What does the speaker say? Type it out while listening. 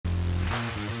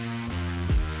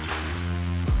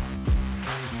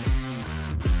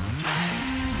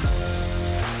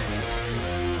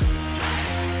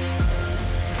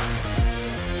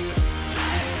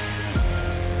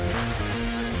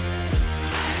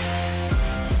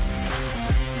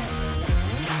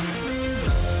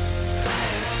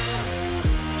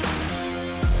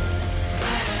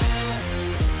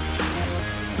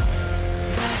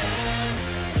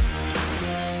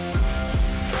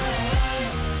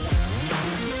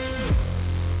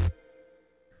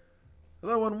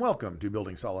Hello and welcome to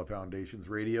Building Solid Foundations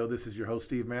Radio. This is your host,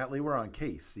 Steve Matley. We're on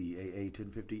KCAA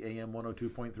 1050 AM,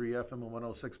 102.3 FM, and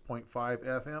 106.5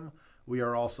 FM. We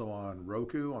are also on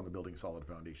Roku on the Building Solid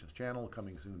Foundations channel,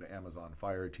 coming soon to Amazon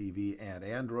Fire TV and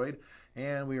Android.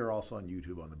 And we are also on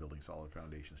YouTube on the Building Solid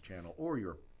Foundations channel or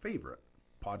your favorite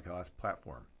podcast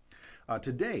platform.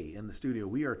 Today in the studio,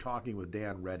 we are talking with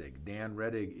Dan Rettig. Dan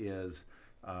Rettig is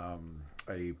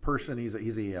a person,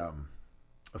 he's a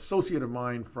associate of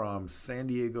mine from San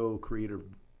Diego Creative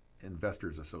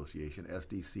Investors Association,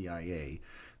 SDCIA.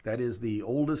 That is the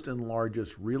oldest and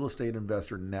largest real estate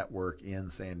investor network in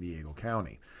San Diego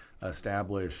County.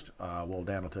 Established, well,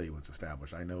 Dan will tell you when it's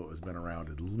established. I know it has been around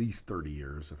at least 30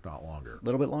 years, if not longer. A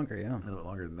little bit longer, yeah. A little bit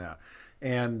longer than that.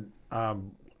 And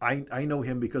I know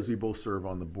him because we both serve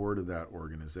on the board of that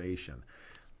organization.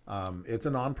 It's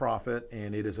a nonprofit,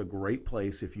 and it is a great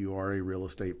place if you are a real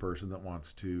estate person that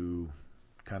wants to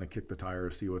kind of kick the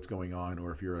tires, see what's going on,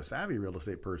 or if you're a savvy real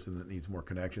estate person that needs more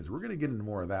connections. We're going to get into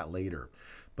more of that later.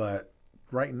 But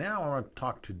right now, I want to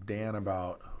talk to Dan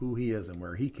about who he is and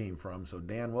where he came from. So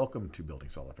Dan, welcome to Building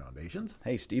Solid Foundations.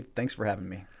 Hey, Steve, thanks for having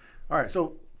me. All right,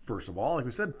 so first of all, like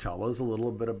we said, tell us a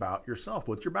little bit about yourself.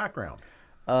 What's your background?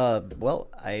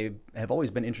 Well, I have always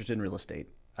been interested in real estate.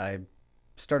 I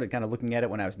started kind of looking at it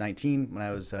when I was 19, when I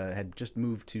was had just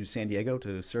moved to San Diego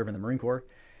to serve in the Marine Corps,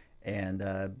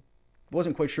 and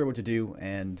wasn't quite sure what to do,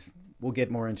 and we'll get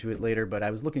more into it later, but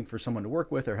I was looking for someone to work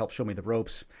with or help show me the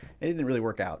ropes, and it didn't really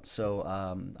work out. So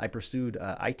I pursued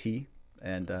IT,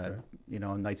 and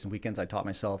on nights and weekends I taught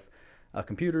myself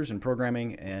computers and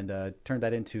programming, and turned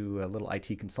that into a little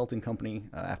IT consulting company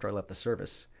after I left the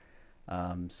service.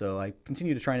 So I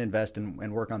continued to try and invest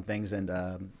and work on things, and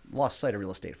lost sight of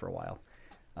real estate for a while,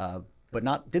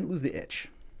 but didn't lose the itch.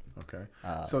 Okay.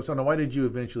 So now why did you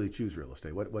eventually choose real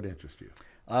estate? What interests you?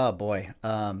 Oh boy.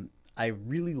 I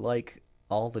really like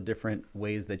all the different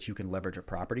ways that you can leverage a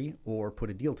property or put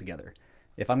a deal together.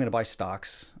 If I'm going to buy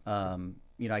stocks, I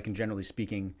can, generally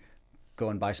speaking, go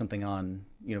and buy something on,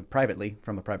 privately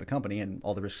from a private company and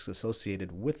all the risks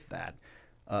associated with that.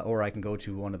 Or I can go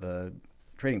to one of the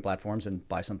trading platforms and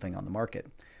buy something on the market.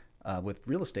 With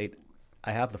real estate,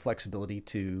 I have the flexibility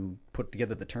to put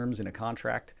together the terms in a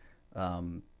contract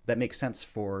that makes sense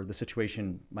for the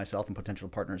situation myself and potential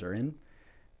partners are in,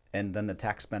 and then the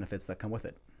tax benefits that come with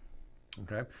it.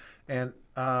 Okay. And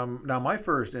now my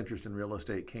first interest in real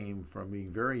estate came from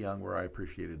being very young, where I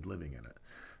appreciated living in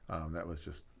it. That was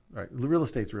just, right. Real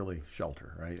estate's really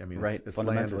shelter, right? I mean, right. It's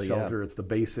land, it's shelter, it's the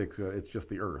basics, it's just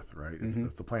the earth, right?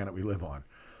 It's the planet we live on.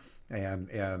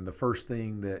 And the first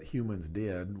thing that humans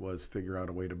did was figure out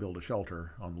a way to build a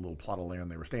shelter on the little plot of land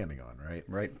they were standing on, right?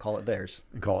 Right. Call it theirs.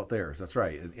 And call it theirs. That's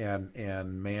right.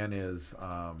 And man is,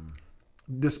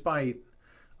 despite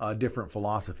different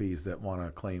philosophies that want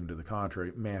to claim to the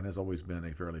contrary, man has always been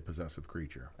a fairly possessive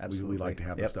creature. Absolutely. We like to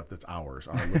have the stuff that's ours,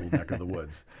 our little neck of the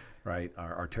woods, right?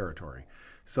 Our territory.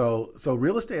 So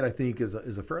real estate, I think, is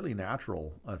a fairly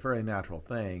natural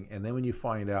thing. And then when you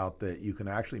find out that you can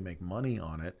actually make money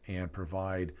on it and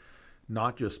provide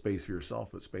not just space for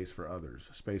yourself, but space for others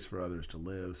to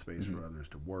live, space for others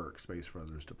to work, space for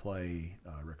others to play,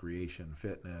 recreation,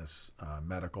 fitness,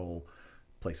 medical,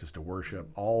 places to worship,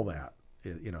 all that.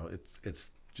 It's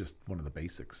just one of the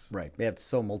basics. Right. Yeah, it's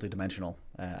so multidimensional.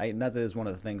 That is one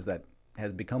of the things that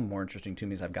has become more interesting to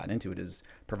me as I've gotten into it, is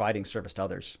providing service to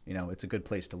others. It's a good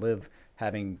place to live.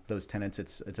 Having those tenants,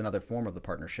 it's another form of the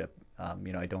partnership.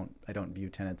 I don't view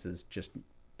tenants as just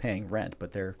paying rent,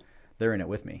 but they're in it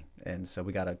with me, and so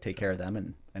we got to take care of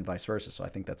them and vice versa. So I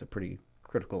think that's a pretty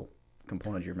critical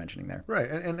component you're mentioning there. Right,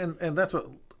 and that's what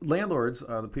landlords,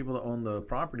 the people that own the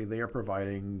property, they are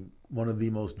providing one of the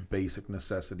most basic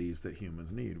necessities that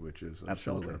humans need, which is a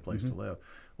shelter, a place to live,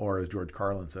 or as George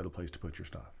Carlin said, a place to put your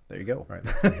stuff. There you go. Right.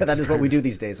 That is what we do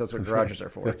these days. That's what garages are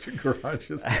for. That's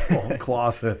garages,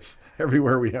 closets,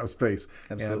 everywhere we have space.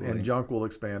 Absolutely. And junk will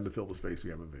expand to fill the space we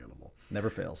have available. Never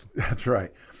fails. That's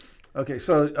right. Okay,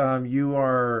 so you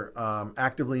are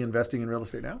actively investing in real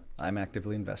estate now? I'm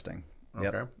actively investing. Okay.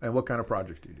 Yep. And what kind of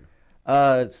projects do you do?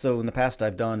 So in the past,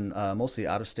 I've done mostly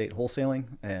out-of-state wholesaling,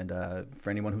 and for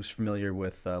anyone who's familiar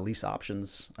with lease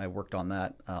options, I worked on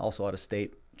that. Also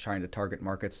out-of-state, trying to target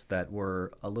markets that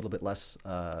were a little bit less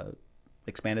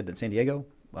expanded than San Diego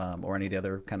or any of the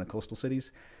other kind of coastal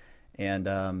cities.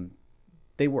 And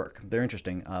they work. They're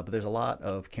interesting, but there's a lot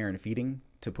of care and feeding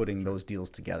to putting those deals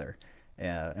together.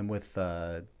 And with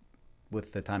the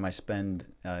time I spend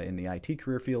in the IT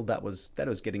career field, that was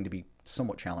getting to be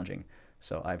somewhat challenging.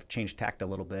 So I've changed tact a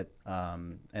little bit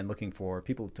and looking for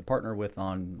people to partner with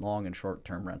on long and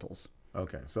short-term rentals.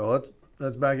 Okay, so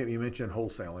let's back up. You mentioned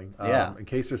wholesaling. Yeah. In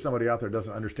case there's somebody out there that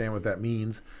doesn't understand what that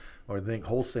means, or think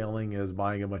wholesaling is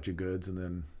buying a bunch of goods and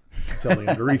then selling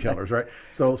them to retailers, right?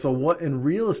 So what in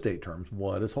real estate terms,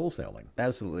 what is wholesaling?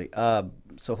 Absolutely.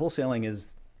 So wholesaling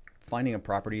is finding a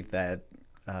property that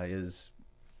is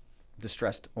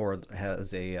distressed or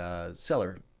has a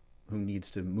seller who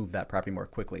needs to move that property more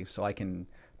quickly. So I can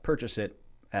purchase it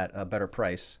at a better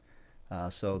price.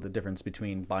 So the difference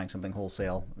between buying something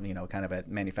wholesale, kind of at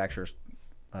manufacturer's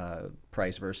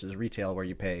price versus retail, where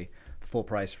you pay the full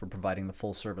price for providing the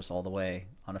full service all the way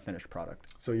on a finished product.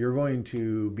 So you're going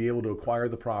to be able to acquire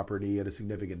the property at a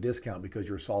significant discount because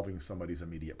you're solving somebody's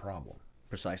immediate problem.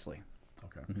 Precisely.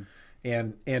 Okay.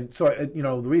 And so,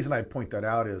 the reason I point that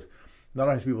out is not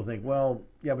only do people think, well,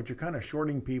 yeah, but you're kind of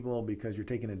shorting people because you're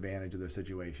taking advantage of their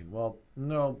situation. Well,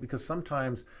 no, because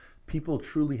sometimes people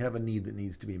truly have a need that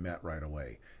needs to be met right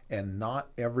away. And not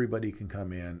everybody can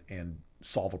come in and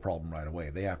solve a problem right away.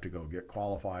 They have to go get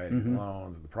qualified,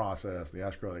 loans, the process, the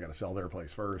escrow, they got to sell their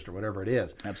place first or whatever it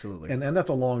is. Absolutely. And that's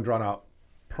a long drawn out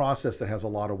process that has a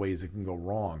lot of ways it can go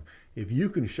wrong. If you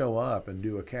can show up and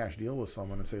do a cash deal with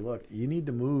someone and say, look, you need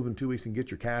to move in 2 weeks and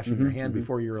get your cash in your hand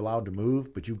before you're allowed to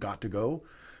move, but you've got to go,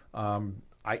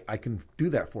 I can do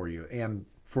that for you. And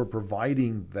for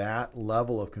providing that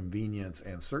level of convenience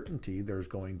and certainty, there's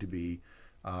going to be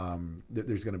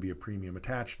a premium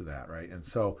attached to that, right? And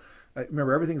so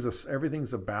remember,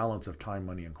 everything's a balance of time,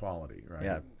 money, and quality,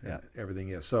 right? Yeah. Everything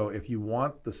is. So if you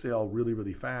want the sale really,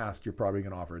 really fast, you're probably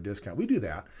going to offer a discount. We do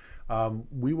that.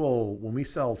 We will, when we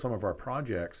sell some of our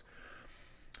projects,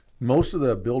 most of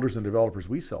the builders and developers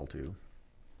we sell to,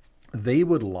 they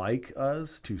would like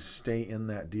us to stay in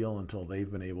that deal until they've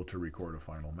been able to record a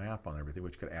final map on everything,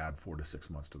 which could add 4 to 6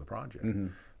 months to the project.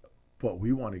 But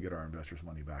we want to get our investors'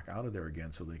 money back out of there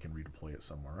again so they can redeploy it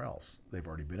somewhere else. They've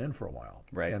already been in for a while.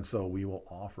 Right. And so we will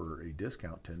offer a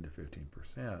discount 10 to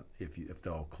 15% if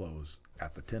they'll close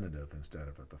at the tentative instead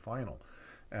of at the final.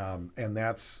 And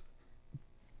is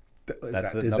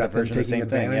that them taking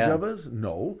advantage of us?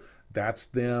 No. That's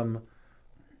them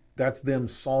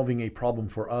solving a problem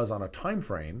for us on a time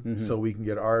frame so we can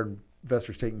get our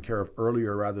investors taken care of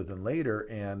earlier rather than later,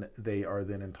 and they are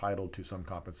then entitled to some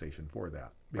compensation for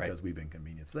that because we've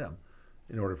inconvenienced them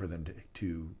in order for them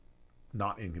to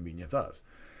not inconvenience us.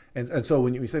 And so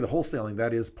when you say the wholesaling,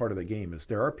 that is part of the game. Is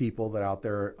there are people that out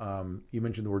there, you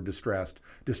mentioned the word distressed.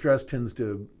 Distress tends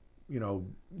to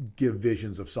give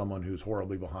visions of someone who's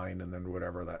horribly behind and then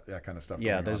whatever, that kind of stuff.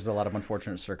 Yeah, there's a lot of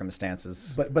unfortunate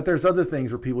circumstances. But there's other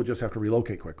things where people just have to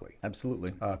relocate quickly.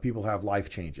 Absolutely. People have life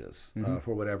changes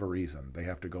for whatever reason. They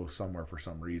have to go somewhere for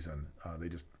some reason. They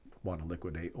just want to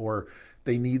liquidate, or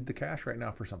they need the cash right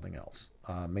now for something else.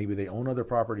 Maybe they own other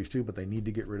properties too, but they need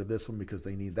to get rid of this one because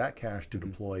they need that cash to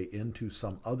deploy into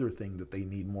some other thing that they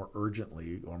need more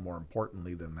urgently or more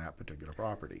importantly than that particular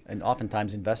property. And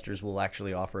oftentimes investors will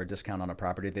actually offer a discount on a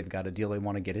property they've got a deal they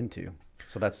want to get into.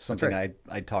 So that's something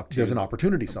I talk to. There's an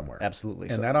opportunity somewhere. Absolutely.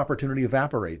 And that opportunity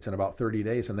evaporates in about 30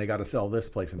 days and they got to sell this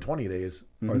place in 20 days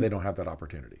or they don't have that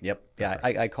opportunity. Yep. Yeah.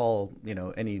 I call,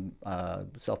 any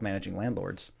self-managing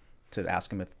landlords to ask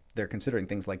them if they're considering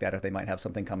things like that, if they might have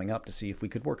something coming up to see if we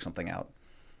could work something out.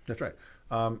 That's right.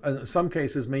 In some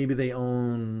cases, maybe they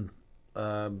own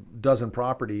a dozen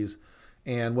properties,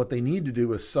 and what they need to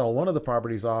do is sell one of the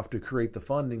properties off to create the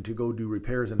funding to go do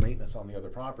repairs and maintenance on the other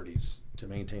properties to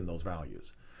maintain those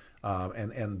values.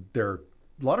 And there,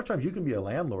 a lot of times you can be a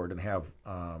landlord and have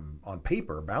on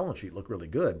paper a balance sheet look really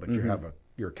good, but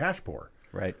you're cash poor.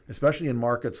 Right. Especially in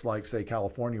markets like, say,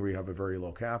 California, where you have a very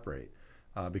low cap rate.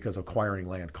 Because acquiring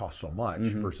land costs so much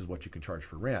versus what you can charge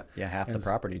for rent. Yeah, half the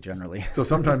property generally. So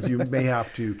sometimes you may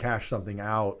have to cash something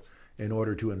out in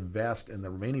order to invest in the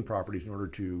remaining properties in order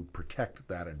to protect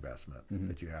that investment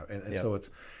that you have. And so it's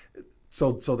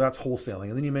so that's wholesaling.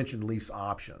 And then you mentioned lease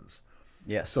options.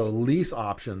 Yes. So lease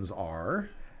options are?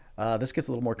 This gets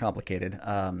a little more complicated.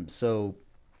 So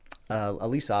a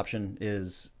lease option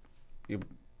is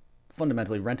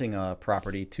fundamentally renting a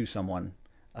property to someone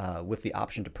with the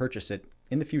option to purchase it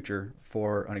in the future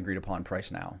for an agreed upon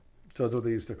price now. So that's what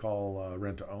they used to call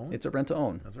rent to own? It's a rent to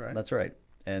own. That's right. That's right.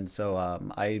 And so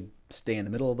I stay in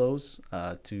the middle of those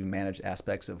to manage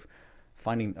aspects of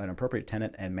finding an appropriate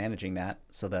tenant and managing that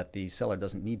so that the seller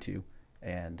doesn't need to.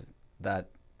 And that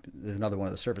is another one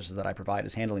of the services that I provide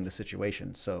is handling the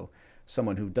situation. So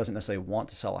someone who doesn't necessarily want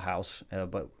to sell a house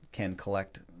but can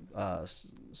collect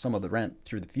some of the rent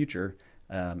through the future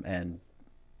and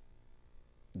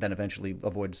then eventually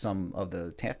avoid some of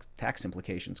the tax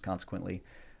implications consequently,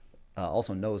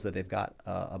 also knows that they've got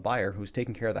a buyer who's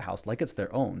taking care of the house like it's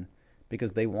their own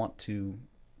because they want to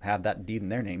have that deed in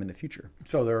their name in the future.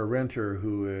 So they're a renter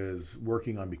who is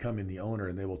working on becoming the owner,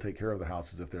 and they will take care of the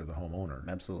house as if they're the homeowner.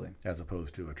 Absolutely. As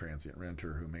opposed to a transient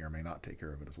renter who may or may not take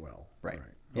care of it as well. Right.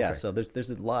 Yeah. Okay. So there's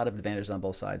a lot of advantages on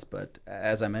both sides, but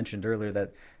as I mentioned earlier,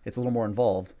 that it's a little more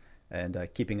involved, and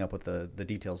keeping up with the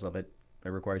details of it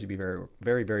requires you to be very,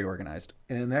 very, very organized.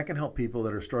 And that can help people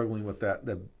that are struggling with that.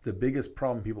 The biggest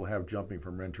problem people have jumping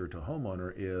from renter to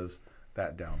homeowner is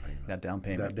that down payment. That down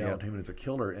payment. That down payment is a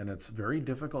killer, and it's very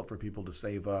difficult for people to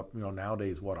save up.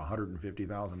 Nowadays, what,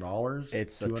 $150,000?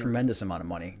 It's a tremendous amount of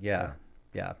money. Yeah.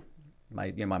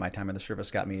 My time in the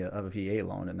service got me a VA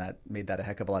loan, and that made that a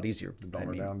heck of a lot easier. The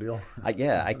dollar down deal.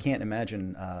 I can't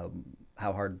imagine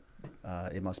how hard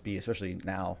it must be, especially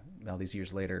now these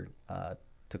years later,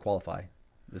 to qualify.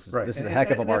 This is a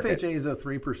heck of a market. FHA is a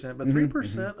 3%, but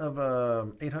 3% of a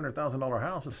 $800,000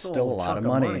 house is still a lot chunk of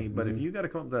money. But if you got to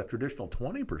come up with that traditional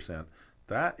 20%,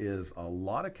 that is a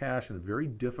lot of cash and very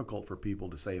difficult for people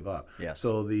to save up. Yes.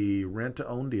 So the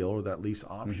rent-to-own deal, or that lease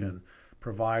option,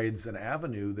 provides an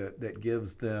avenue that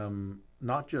gives them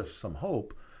not just some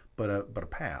hope, but a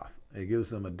path. It gives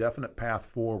them a definite path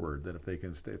forward that if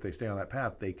they stay on that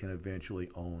path, they can eventually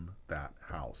own that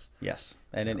house. Yes,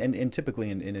 and typically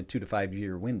in a 2 to 5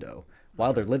 year window,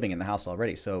 while they're living in the house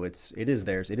already. So it is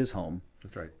theirs, it is home.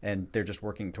 That's right. And they're just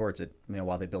working towards it,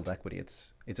 while they build equity.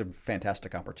 It's a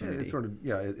fantastic opportunity. It's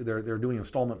they're doing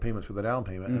installment payments for the down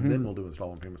payment, and then we'll do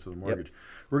installment payments for the mortgage. Yep.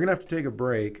 We're gonna have to take a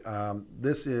break.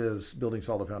 This is Building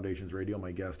Solid Foundations Radio.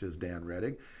 My guest is Dan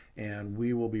Rettig, and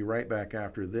we will be right back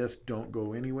after this. Don't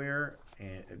go anywhere.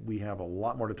 And we have a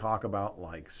lot more to talk about,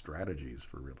 like strategies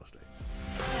for real estate.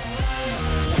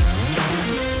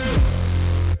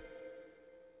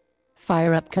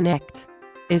 FireUp Connect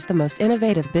is the most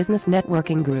innovative business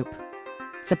networking group,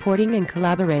 supporting and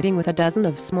collaborating with a dozen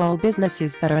of small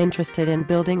businesses that are interested in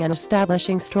building and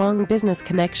establishing strong business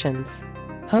connections,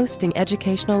 hosting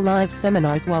educational live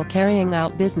seminars while carrying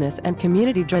out business and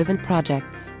community-driven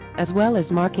projects, as well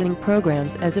as marketing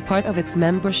programs as a part of its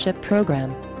membership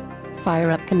program.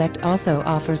 FireUp Connect also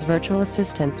offers virtual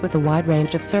assistance with a wide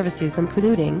range of services,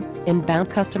 including inbound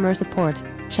customer support,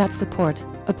 chat support,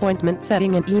 appointment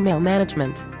setting and email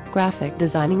management, graphic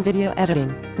designing, video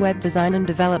editing, web design and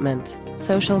development,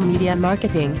 social media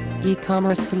marketing,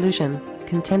 e-commerce solution,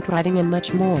 content writing, and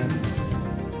much more.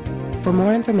 For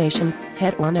more information,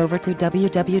 head on over to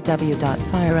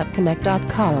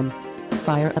www.fireupconnect.com.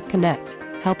 FireUp Connect,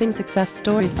 helping success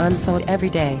stories unfold every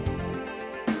day.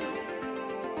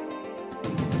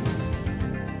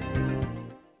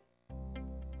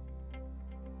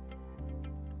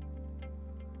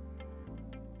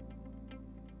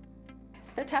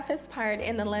 The toughest part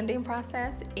in the lending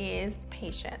process is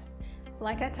patience.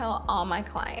 Like I tell all my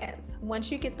clients,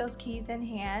 once you get those keys in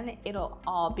hand, it'll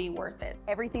all be worth it.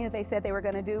 Everything that they said they were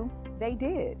going to do, they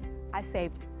did. I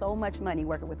saved so much money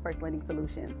working with First Lending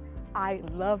Solutions. I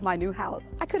love my new house.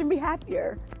 I couldn't be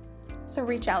happier. So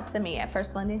reach out to me at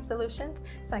First Lending Solutions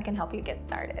so I can help you get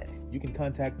started. You can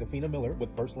contact Defina Miller with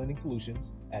First Lending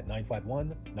Solutions at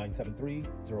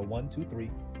 951-973-0123,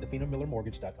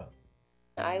 definamillermortgage.com.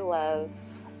 I love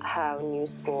how New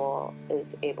School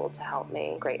is able to help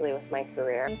me greatly with my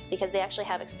career because they actually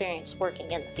have experience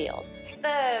working in the field.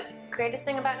 The greatest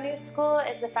thing about New School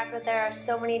is the fact that there are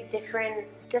so many different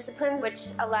disciplines, which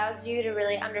allows you to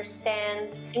really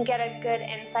understand and get a good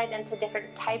insight into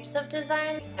different types of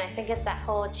design. And I think it's that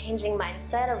whole changing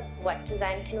mindset of what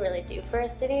design can really do for a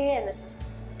city, and this is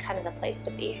kind of the place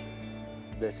to be.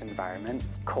 This environment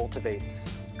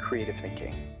cultivates creative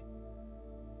thinking.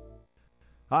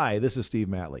 Hi, this is Steve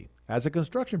Matley. As a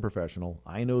construction professional,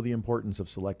 I know the importance of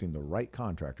selecting the right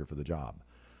contractor for the job.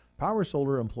 Power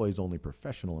Solar employs only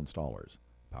professional installers.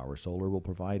 Power Solar will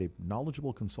provide a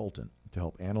knowledgeable consultant to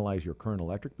help analyze your current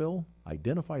electric bill,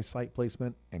 identify site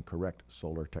placement, and correct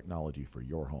solar technology for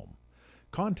your home.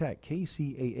 Contact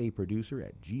KCAA producer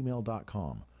at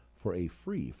gmail.com for a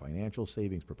free financial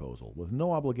savings proposal with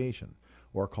no obligation,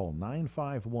 or call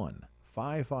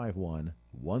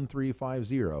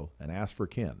 951-551-1350 and ask for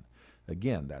Ken.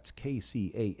 Again, that's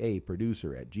KCAA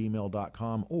producer at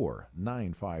gmail.com or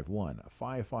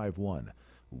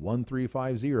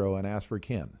 951-551-1350 and ask for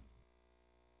Ken.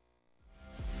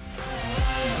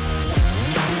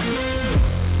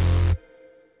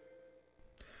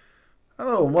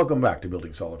 Hello and welcome back to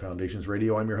Building Solid Foundations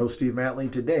Radio. I'm your host, Steve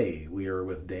Matley. Today we are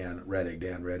with Dan Rettig.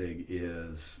 Dan Rettig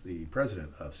is the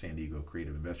president of San Diego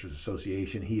Creative Investors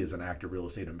Association. He is an active real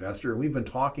estate investor, and we've been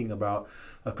talking about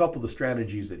a couple of the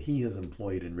strategies that he has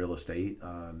employed in real estate,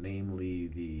 namely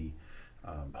the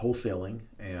wholesaling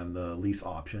and the lease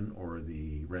option or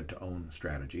the rent-to-own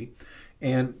strategy.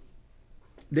 And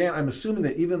Dan, I'm assuming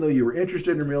that even though you were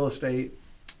interested in real estate,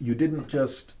 you didn't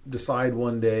just decide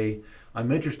one day,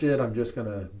 I'm interested, I'm just going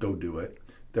to go do it.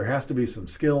 There has to be some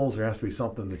skills. There has to be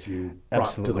something that you brought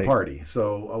to the party.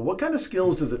 So what kind of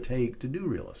skills does it take to do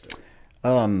real estate?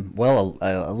 Well,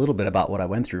 a little bit about what I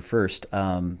went through first.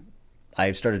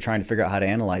 I started trying to figure out how to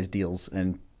analyze deals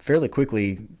and fairly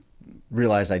quickly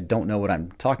realized I don't know what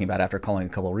I'm talking about after calling a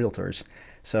couple of realtors.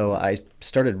 So I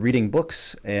started reading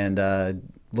books and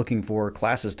looking for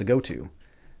classes to go to.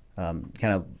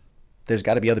 There's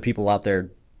got to be other people out there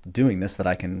doing this that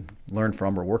I can learn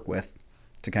from or work with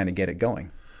to kind of get it going.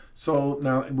 So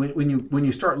now, when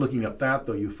you start looking up that,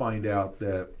 though, you find out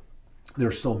that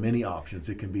there's so many options.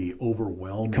 It can be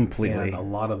overwhelming. Completely. And a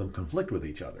lot of them conflict with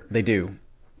each other. They do.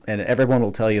 And everyone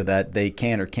will tell you that they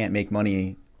can or can't make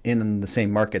money in the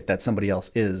same market that somebody else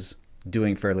is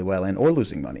doing fairly well in, or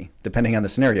losing money, depending on the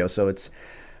scenario. So it's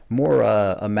more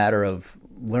a matter of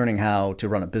learning how to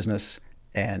run a business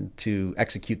and to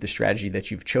execute the strategy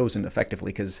that you've chosen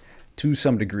effectively, because to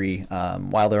some degree,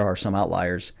 while there are some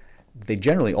outliers, they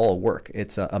generally all work.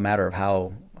 It's a matter of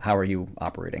how are you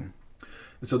operating.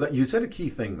 So that you said a key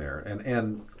thing there,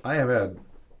 and I have had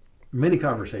many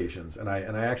conversations, and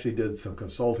I actually did some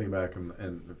consulting back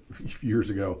in a few years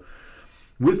ago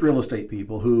with real estate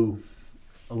people who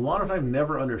a lot of time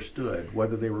never understood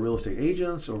whether they were real estate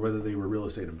agents or whether they were real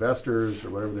estate investors or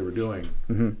whatever they were doing.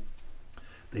 Mm-hmm.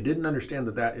 They didn't understand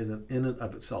that isn't in and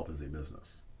of itself as a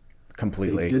business.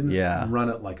 Completely. They didn't run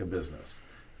it like a business.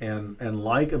 And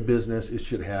like a business, it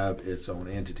should have its own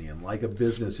entity. And like a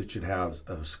business, it should have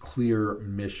a clear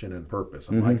mission and purpose.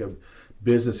 And like a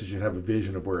business, it should have a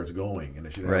vision of where it's going. And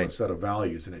it should have a set of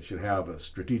values. And it should have a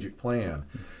strategic plan.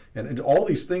 And all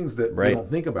these things that we don't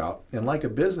think about. And like a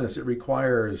business, it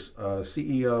requires a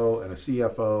CEO and a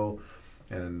CFO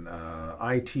and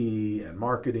IT and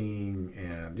marketing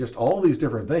and just all these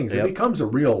different things. It becomes a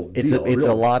real deal. It's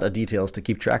a lot of details to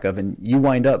keep track of, and you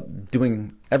wind up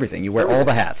doing everything. You wear all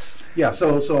the hats. Yeah,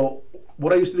 so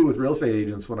what I used to do with real estate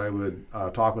agents when I would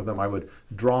talk with them, I would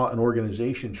draw an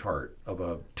organization chart of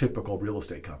a typical real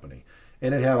estate company.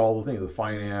 And it had all the things, the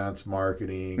finance,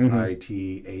 marketing,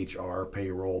 IT, HR,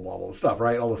 payroll, blah, blah, stuff,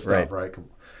 right? All the stuff, right?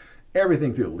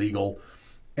 Everything through legal.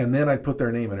 And then I'd put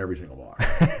their name in every single box,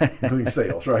 including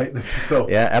sales, right? So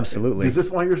yeah, absolutely. Is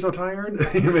this why you're so tired?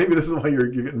 Maybe this is why you're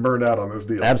getting burned out on this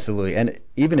deal. Absolutely. And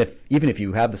even if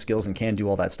you have the skills and can do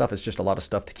all that stuff, it's just a lot of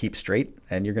stuff to keep straight,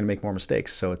 and you're going to make more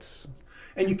mistakes. So it's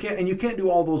and you can't do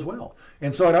all those well.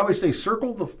 And so I'd always say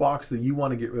circle the box that you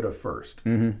want to get rid of first.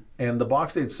 And the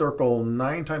box they'd circle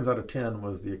 9 times out of 10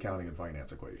 was the accounting and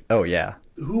finance equation. Oh yeah.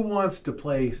 Who wants to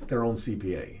play their own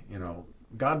CPA?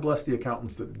 God bless the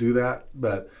accountants that do that,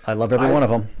 but I love every one of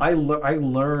them. I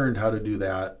learned how to do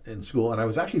that in school, and I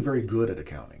was actually very good at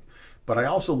accounting. But I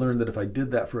also learned that if I did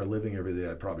that for a living every day,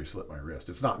 I'd probably slit my wrist.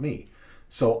 It's not me.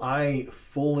 So I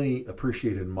fully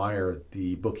appreciate and admire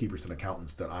the bookkeepers and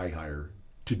accountants that I hire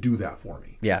to do that for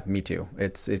me. Yeah, me too.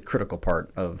 It's a critical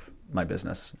part of my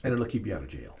business. And it'll keep you out of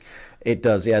jail. It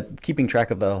does, yeah. Keeping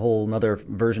track of the whole another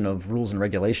version of rules and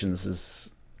regulations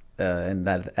is... and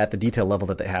that at the detail level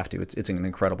that they have to, it's an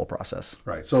incredible process.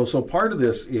 Right. So part of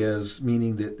this is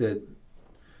meaning that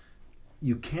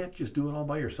you can't just do it all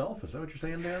by yourself. Is that what you're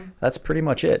saying, Dan? That's pretty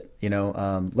much it.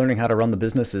 Learning how to run the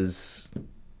business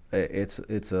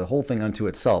it's a whole thing unto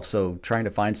itself. So trying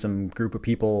to find some group of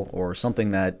people or something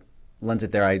that lends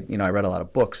it there. I read a lot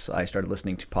of books. I started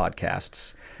listening to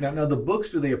podcasts. Now the books,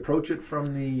 do they approach it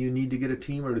from you need to get a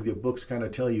team, or do the books kind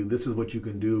of tell you this is what you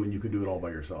can do and you can do it all by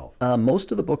yourself?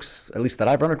 Most of the books, at least that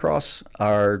I've run across,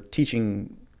 are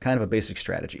teaching kind of a basic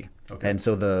strategy. Okay. And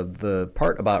so the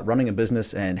part about running a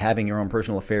business and having your own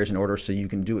personal affairs in order so you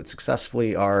can do it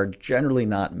successfully are generally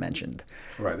not mentioned.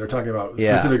 Right. They're talking about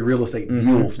specific real estate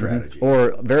deal strategy.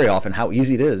 Or very often how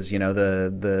easy it is.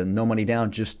 The no money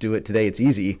down, just do it today, it's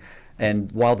easy.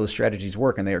 And while those strategies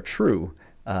work and they are true,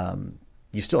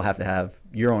 you still have to have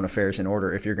your own affairs in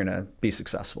order if you're going to be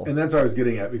successful. And that's what I was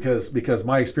getting at, because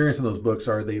my experience in those books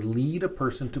are they lead a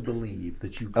person to believe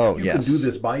that you can do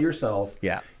this by yourself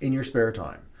in your spare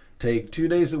time. Take 2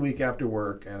 days a week after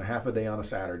work and a half a day on a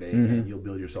Saturday, and you'll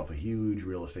build yourself a huge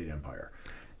real estate empire.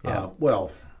 Yeah.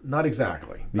 Well, not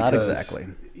exactly. Not exactly.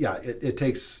 Yeah, it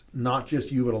takes not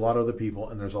just you, but a lot of other people,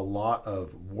 and there's a lot of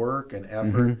work and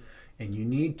effort, and you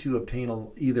need to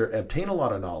either obtain a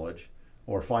lot of knowledge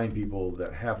or find people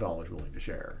that have knowledge willing to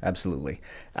share. Absolutely.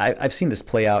 I've seen this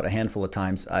play out a handful of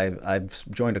times. I've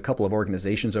joined a couple of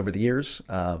organizations over the years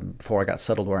before I got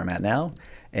settled where I'm at now,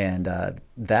 and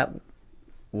that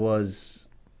was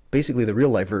basically the real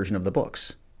life version of the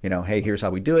books. Hey, here's how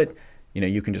we do it.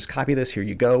 You can just copy this. Here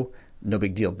you go. no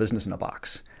big deal, business in a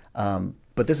box.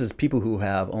 But this is people who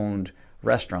have owned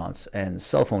restaurants and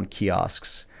cell phone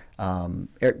kiosks, heating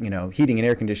and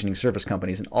air conditioning service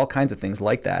companies, and all kinds of things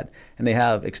like that. And they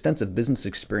have extensive business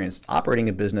experience operating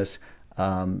a business,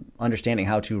 understanding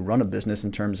how to run a business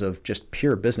in terms of just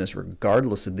pure business,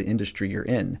 regardless of the industry you're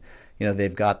in.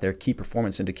 They've got their key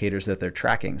performance indicators that they're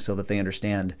tracking so that they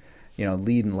understand,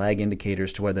 lead and lag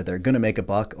indicators to whether they're going to make a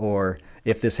buck, or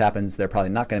if this happens, they're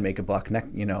probably not going to make a buck,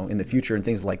 in the future, and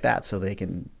things like that, so they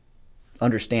can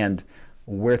understand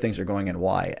where things are going and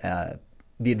why.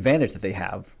 The advantage that they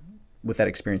have with that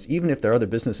experience, even if their other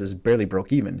businesses barely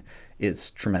broke even,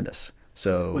 is tremendous.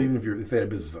 So, well, even if they had a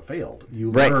business that failed,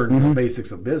 you learn the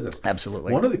basics of business.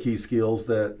 Absolutely. One of the key skills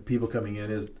that people coming in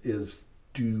is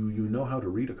do you know how to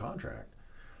read a contract?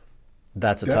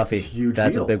 That's a toughie. Huge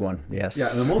That's deal. a big one. Yes. Yeah,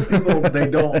 and most people, they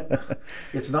don't.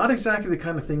 It's not exactly the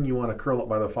kind of thing you want to curl up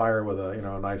by the fire with a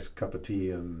nice cup of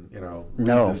tea and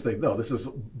read this thing. No, this is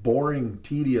boring,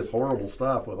 tedious, horrible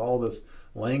stuff with all this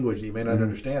language that you may not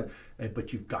understand,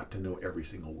 but you've got to know every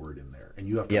single word in there, and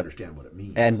you have to understand what it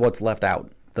means and what's left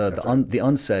out. The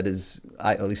unsaid is,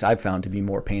 at least I've found, to be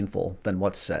more painful than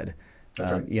what's said.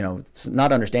 It's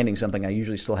not understanding something. I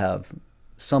usually still have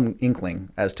some inkling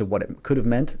as to what it could have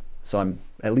meant, so I'm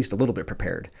at least a little bit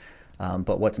prepared.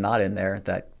 But what's not in there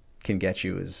that can get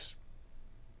you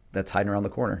that's hiding around the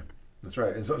corner. That's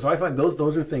right. And so I find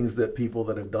those are things that people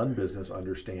that have done business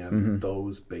understand,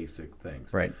 those basic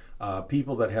things. Right.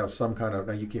 People that have some kind of,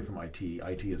 now you came from IT.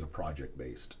 IT is a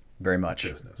project-based very much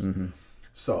business.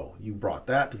 So you brought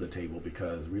that to the table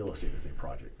because real estate is a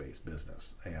project-based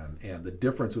business. And the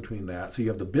difference between that, so you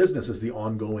have the business as the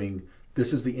ongoing,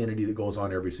 this is the entity that goes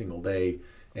on every single day,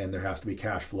 and there has to be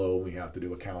cash flow, we have to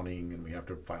do accounting, and we have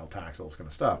to file tax, all this kind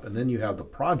of stuff. And then you have the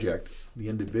project, the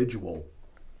individual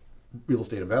real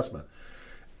estate investment.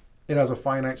 It has a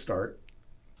finite start,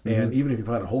 and even if you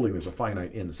plan on holding, there's a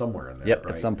finite end somewhere in there. Yep,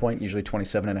 right? At some point, usually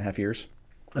 27.5 years.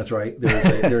 That's right.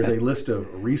 There's a list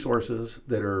of resources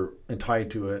that are tied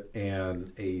to it,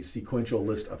 and a sequential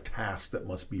list of tasks that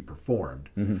must be performed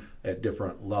at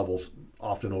different levels,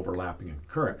 often overlapping and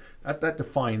concurrent. That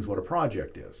defines what a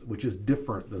project is, which is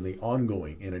different than the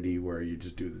ongoing entity where you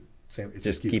just do the same.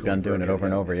 Just keep on doing it over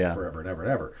and over, forever and ever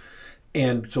and ever.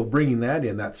 And so bringing that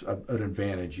in, that's an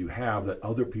advantage you have that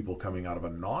other people coming out of a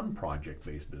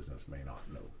non-project-based business may not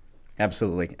know.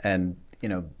 Absolutely. And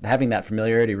having that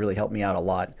familiarity really helped me out a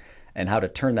lot, and how to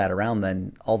turn that around.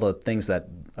 Then all the things that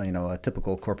a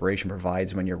typical corporation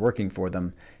provides when you're working for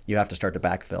them, you have to start to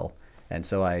backfill. And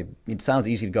so it sounds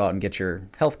easy to go out and get your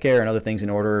health care and other things in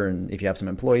order, and if you have some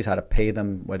employees, how to pay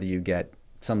them, whether you get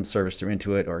some service through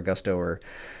Intuit or Augusto or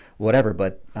whatever,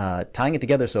 but tying it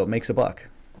together so it makes a buck.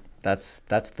 That's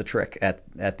the trick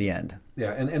at the end.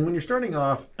 Yeah, and when you're starting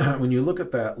off, when you look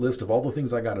at that list of all the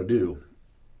things I got to do,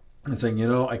 and saying,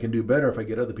 I can do better if I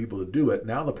get other people to do it.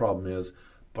 Now the problem is,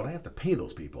 but I have to pay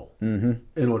those people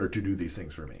in order to do these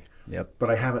things for me. Yep.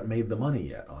 But I haven't made the money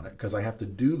yet on it because I have to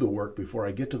do the work before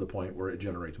I get to the point where it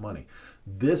generates money.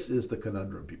 This is the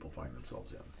conundrum people find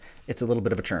themselves in. It's a little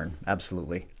bit of a churn,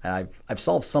 absolutely. I've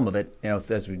solved some of it.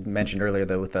 As we mentioned earlier,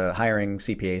 though, with the hiring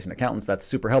CPAs and accountants, that's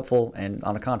super helpful and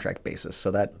on a contract basis,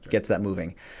 so that gets that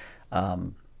moving.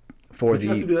 But you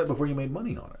have to do that before you made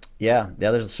money on it. Yeah,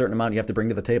 there's a certain amount you have to bring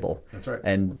to the table. That's right.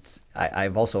 And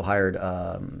I've also hired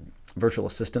virtual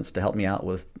assistants to help me out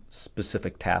with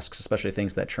specific tasks, especially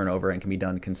things that churn over and can be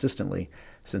done consistently,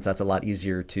 since that's a lot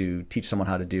easier to teach someone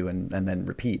how to do and then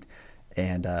repeat.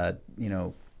 And,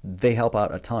 they help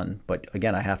out a ton. But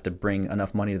again, I have to bring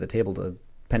enough money to the table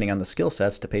depending on the skill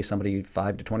sets, to pay somebody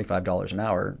 $5 to $25 an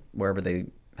hour wherever they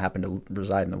happen to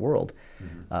reside in the world.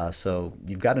 So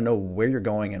you've got to know where you're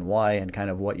going and why, and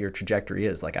kind of what your trajectory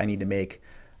is. Like, I need to make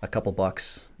a couple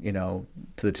bucks, to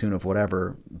the tune of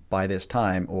whatever by this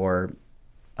time, or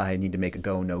I need to make a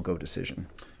go, no go decision.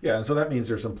 Yeah, and so that means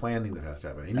there's some planning that has to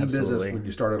happen. Any business, when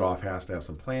you start it off, has to have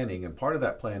some planning, and part of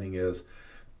that planning is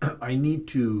I need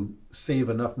to save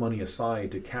enough money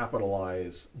aside to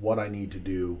capitalize what I need to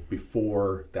do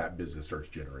before that business starts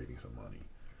generating some money.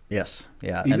 Yes,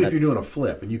 yeah. Even if you're doing a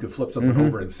flip and you can flip something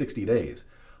over in 60 days,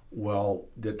 well,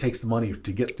 it takes the money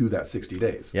to get through that 60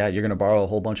 days. Yeah, you're going to borrow a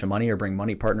whole bunch of money or bring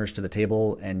money partners to the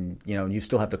table, and you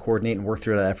still have to coordinate and work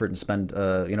through that effort and spend.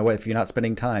 If you're not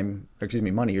spending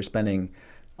money, you're spending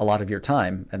a lot of your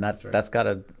time, and that's got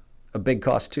a big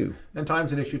cost too. And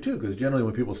time's an issue too, because generally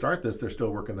when people start this, they're still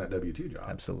working that W-2 job.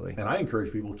 Absolutely. And I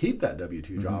encourage people to keep that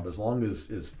W-2 job as long as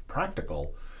is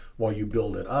practical, while you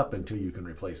build it up until you can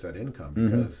replace that income.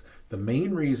 Because the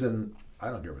main reason, I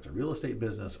don't care if it's a real estate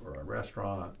business or a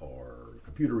restaurant or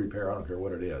computer repair, I don't care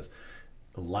what it is,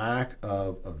 The lack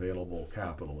of available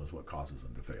capital is what causes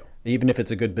them to fail. Even if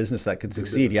it's a good business that could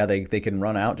succeed, yeah, they can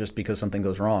run out just because something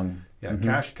goes wrong. Yeah,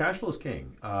 cash flow is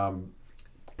king.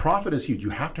 Profit is huge.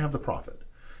 You have to have the profit.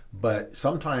 But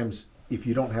sometimes if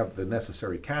you don't have the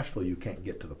necessary cash flow, you can't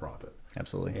get to the profit.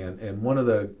 Absolutely. And one of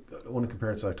the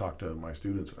comparisons I talk to my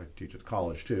students, I teach at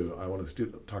college too, I want to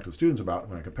talk to the students about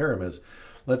when I compare them is,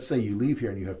 let's say you leave here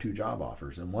and you have 2 job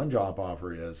offers. And one job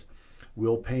offer is,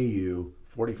 we'll pay you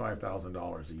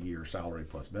 $45,000 a year salary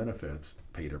plus benefits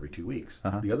paid every 2 weeks.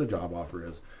 The other job offer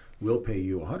is, we'll pay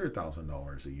you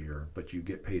 $100,000 a year, but you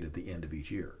get paid at the end of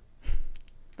each year.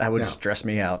 That would stress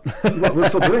me out. Well,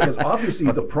 so the thing is,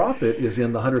 obviously the profit is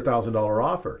in the $100,000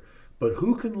 offer, but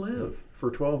who can live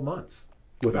for 12 months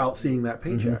without seeing that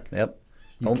paycheck? Yep.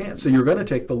 You can't. So you're going to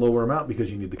take the lower amount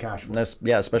because you need the cash flow.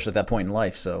 Especially at that point in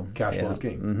life. So cash flow is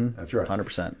king. That's right.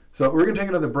 100%. So we're going to take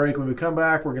another break. When we come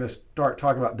back, we're going to start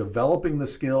talking about developing the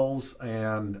skills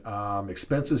and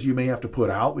expenses you may have to put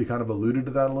out. We kind of alluded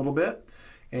to that a little bit.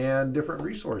 And different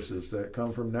resources that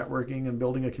come from networking and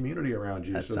building a community around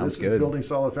you. That so sounds this good. is Building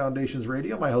Solid Foundations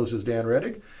Radio. My host is Dan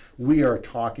Reddick. We are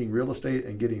talking real estate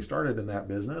and getting started in that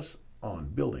business on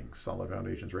Building Solid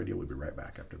Foundations Radio. We'll be right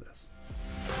back after this.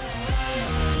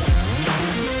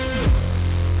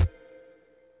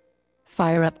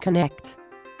 FireUp Connect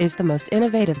is the most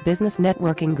innovative business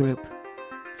networking group,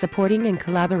 supporting and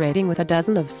collaborating with a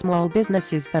dozen of small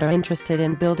businesses that are interested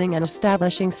in building and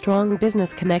establishing strong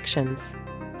business connections,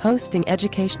 hosting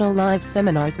educational live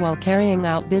seminars while carrying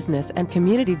out business and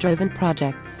community-driven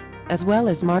projects, as well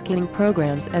as marketing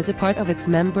programs as a part of its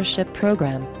membership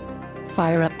program.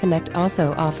 FireUp Connect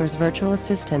also offers virtual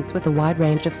assistance with a wide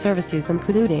range of services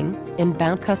including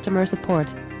inbound customer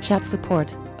support, chat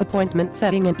support, appointment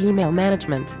setting and email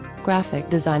management, graphic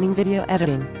designing, video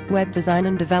editing, web design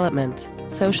and development,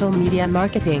 social media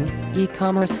marketing,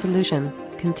 e-commerce solution,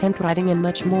 content writing and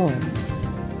much more.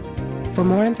 For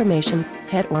more information,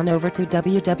 head on over to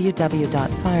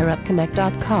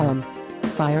www.fireupconnect.com.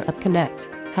 FireUp Connect,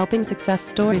 helping success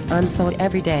stories unfold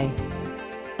every day.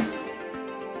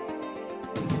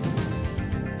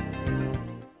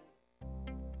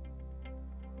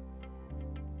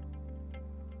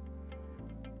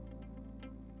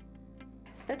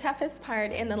 The toughest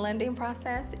part in the lending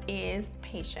process is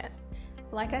patience.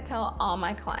 Like I tell all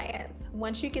my clients,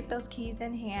 once you get those keys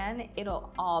in hand,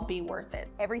 it'll all be worth it.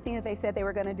 Everything that they said they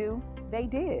were going to do, they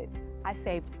did. I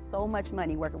saved so much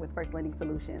money working with First Lending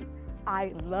Solutions.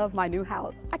 I love my new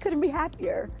house. I couldn't be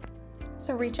happier.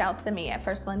 So reach out to me at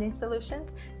First Lending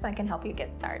Solutions so I can help you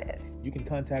get started. You can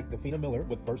contact Defina Miller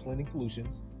with First Lending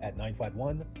Solutions at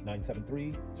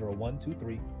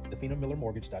 951-973-0123,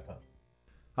 definamillermortgage.com.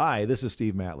 Hi, this is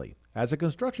Steve Matley. As a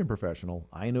construction professional,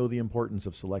 I know the importance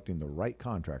of selecting the right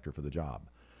contractor for the job.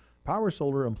 Power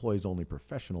Solar employs only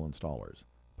professional installers.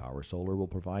 Power Solar will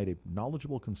provide a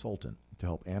knowledgeable consultant to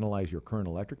help analyze your current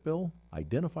electric bill,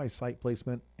 identify site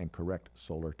placement, and correct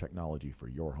solar technology for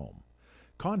your home.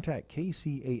 Contact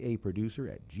KCAA Producer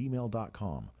at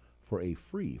gmail.com for a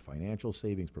free financial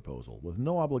savings proposal with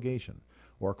no obligation,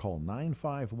 or call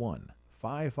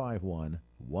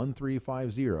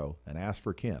 951-551-1350 and ask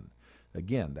for Ken.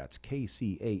 Again, that's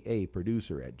KCAA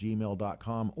Producer at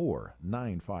gmail.com or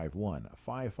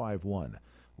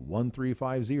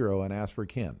 951-551-1350 and ask for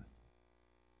Ken.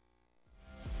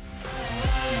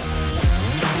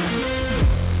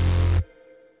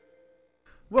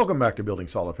 Welcome back to Building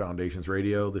Solid Foundations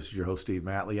Radio. This is your host, Steve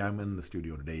Matley. I'm in the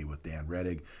studio today with Dan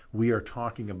Reddick. We are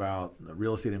talking about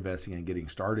real estate investing and getting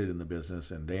started in the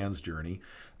business and Dan's journey.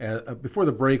 Before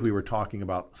the break, we were talking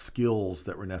about skills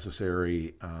that were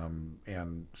necessary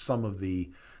and some of the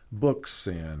books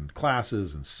and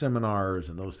classes and seminars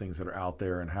and those things that are out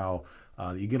there, and how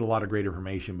you get a lot of great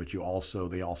information, but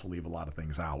they also leave a lot of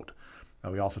things out.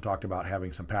 We also talked about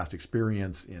having some past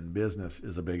experience in business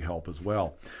is a big help as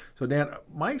well. So Dan,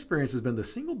 my experience has been the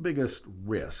single biggest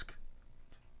risk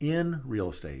in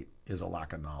real estate is a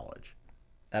lack of knowledge.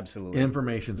 Absolutely.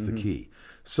 Information's the key.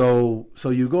 So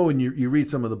you go and you read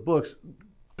some of the books.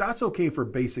 That's okay for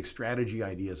basic strategy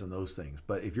ideas and those things.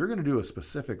 But if you're going to do a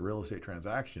specific real estate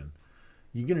transaction,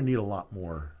 you're going to need a lot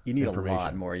more information. A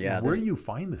lot more, yeah. Where do you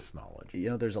find this knowledge?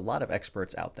 There's a lot of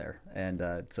experts out there,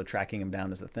 and so tracking them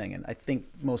down is the thing. And I think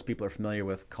most people are familiar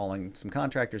with calling some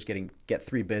contractors, get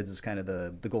 3 bids is kind of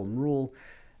the golden rule.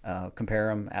 Compare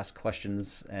them, ask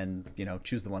questions, and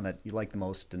choose the one that you like the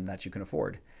most and that you can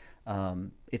afford.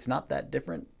 It's not that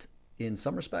different in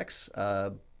some respects,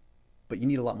 but but you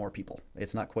need a lot more people.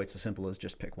 It's not quite so simple as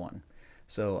just pick one.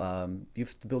 So you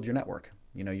have to build your network.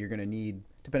 You're going to need,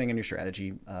 depending on your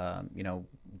strategy,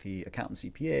 the accountant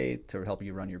CPA to help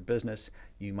you run your business.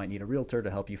 You might need a realtor to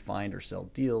help you find or sell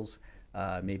deals.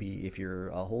 Maybe if you're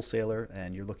a wholesaler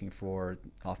and you're looking for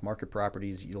off-market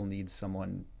properties, you'll need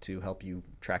someone to help you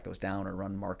track those down or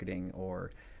run marketing,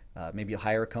 or maybe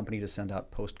hire a company to send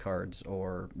out postcards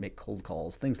or make cold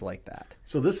calls, things like that.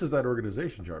 So this is that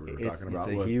organization chart we were talking about,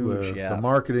 it's with, huge, the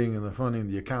marketing and the funding,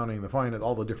 the accounting, the finance,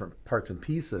 all the different parts and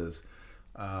pieces,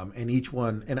 and each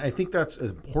one. And I think that's an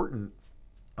important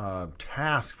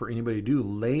task for anybody to do.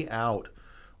 Lay out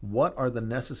what are the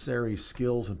necessary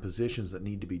skills and positions that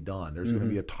need to be done. There's going to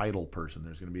be a title person.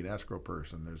 There's going to be an escrow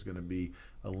person. There's going to be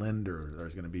a lender.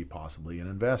 There's going to be possibly an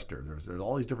investor. There's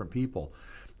all these different people.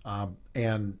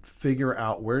 And figure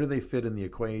out where do they fit in the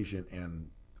equation, and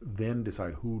then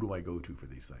decide who do I go to for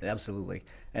these things. Absolutely.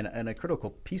 And a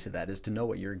critical piece of that is to know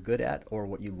what you're good at or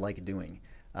what you like doing.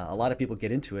 A lot of people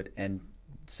get into it and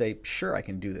say, sure, I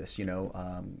can do this.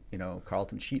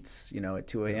 Carlton Sheets, at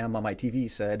 2 a.m. on my TV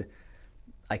said,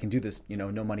 I can do this,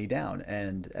 no money down.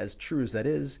 And as true as that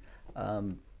is,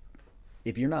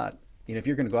 if you're not, if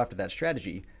you're going to go after that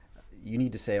strategy, you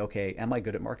need to say, okay, am I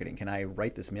good at marketing? Can I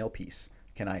write this mail piece?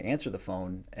 Can I answer the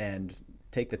phone and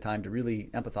take the time to really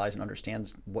empathize and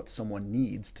understand what someone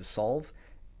needs to solve,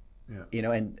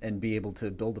 and be able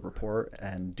to build a rapport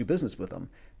and do business with them?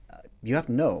 You have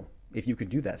to know if you can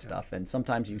do that stuff. And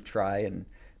sometimes you try and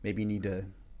maybe you need to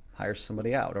hire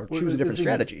somebody out or choose a different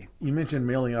strategy. You mentioned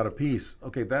mailing out a piece.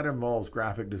 Okay, that involves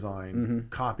graphic design,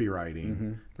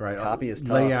 copywriting, right? Copy is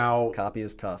tough. Layout. Copy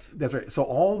is tough. That's right. So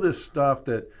all this stuff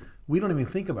that we don't even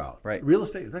think about. Right. Real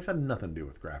estate, that's got nothing to do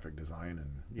with graphic design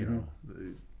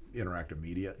and, interactive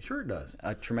media. Sure it does.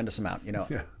 A tremendous amount.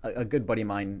 A good buddy of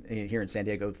mine here in San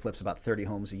Diego flips about 30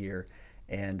 homes a year.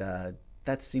 And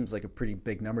that seems like a pretty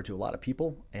big number to a lot of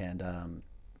people. And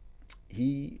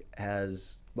he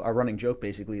has, our running joke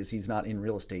basically is he's not in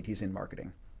real estate, he's in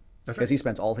marketing. That's because right. he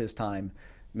spends all his time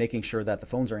making sure that the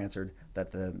phones are answered,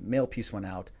 that the mail piece went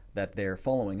out, that they're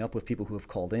following up with people who have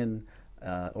called in,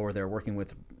 or they're working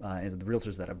with the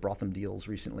realtors that have brought them deals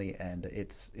recently. And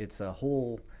it's a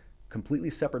whole completely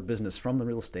separate business from the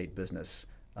real estate business,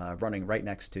 running right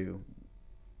next to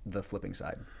the flipping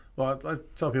side. Well, I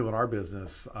tell people in our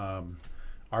business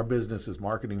is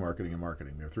marketing, marketing, and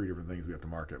marketing. There are three different things we have to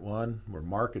market. One, we're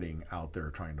marketing out there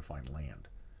trying to find land.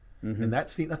 And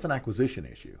that's an acquisition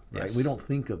issue, right? Yes. We don't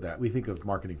think of that. We think of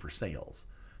marketing for sales.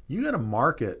 You got to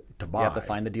market to buy. You have to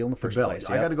find the deal in the first place.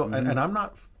 I got to go, and I'm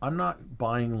not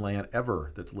buying land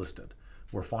ever that's listed.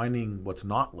 We're finding what's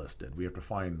not listed. We have to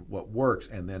find what works,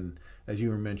 and then, as you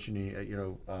were mentioning,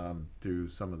 through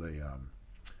some of the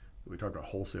we talked about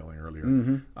wholesaling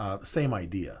earlier. Same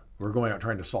idea. We're going out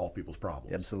trying to solve people's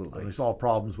problems. Absolutely. We solve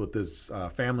problems with this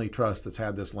family trust that's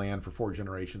had this land for 4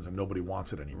 generations and nobody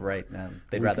wants it anymore. Right.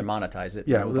 They'd rather monetize it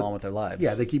and move on with their lives.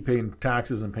 Yeah, they keep paying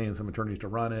taxes and paying some attorneys to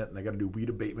run it, and they got to do weed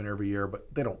abatement every year,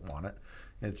 but they don't want it.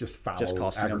 And it's just foul just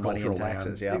costing them money in land.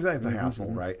 taxes. Yeah, exactly. It's a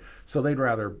hassle, right? So they'd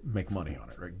rather make money on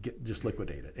it, right? Just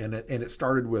liquidate it. And it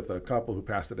started with a couple who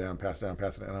passed it down.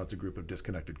 Now it's a group of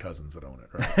disconnected cousins that own it,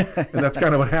 right? And that's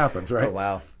kind of what happens, right? Oh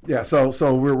wow. Yeah.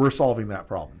 So we're solving that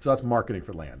problem. So that's marketing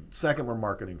for land. Second, we're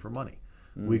marketing for money.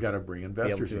 We got to bring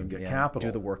investors in, get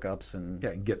capital, do the workups, and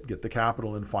get the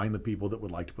capital and find the people that would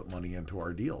like to put money into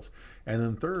our deals. And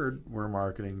then third, we're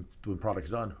marketing when product's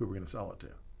done. Who we're going to sell it to?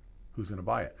 Who's going to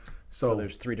buy it? So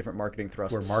there's 3 different marketing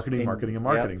thrusts. We're marketing, marketing, and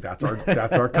marketing. Yep.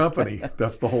 That's our company.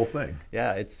 That's the whole thing.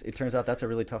 Yeah, it turns out that's a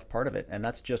really tough part of it, and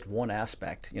that's just one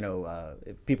aspect.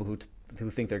 People who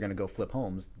think they're going to go flip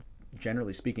homes,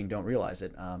 generally speaking, don't realize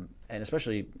it, and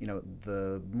especially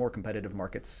the more competitive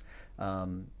markets,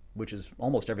 which is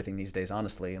almost everything these days,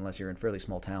 honestly, unless you're in fairly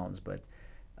small towns. But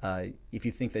if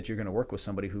you think that you're going to work with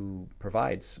somebody who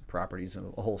provides properties,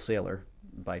 a wholesaler,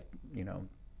 by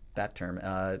that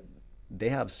term. They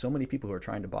have so many people who are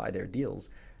trying to buy their deals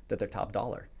that they're top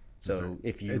dollar. So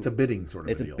if you, it's a bidding sort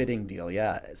of it's deal. a bidding deal,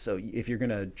 yeah. So if you're going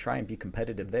to try and be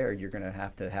competitive there, you're going to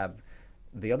have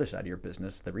the other side of your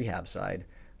business, the rehab side,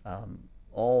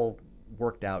 all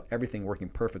worked out, everything working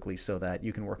perfectly so that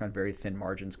you can work on very thin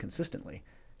margins consistently.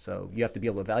 So you have to be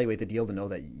able to evaluate the deal to know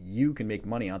that you can make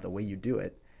money on the way you do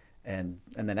it, and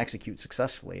then execute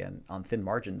successfully. And on thin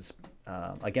margins,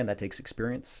 again, that takes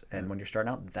experience. And when you're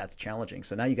starting out, that's challenging.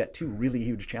 So now you got 2 really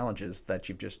huge challenges that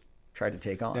you've just tried to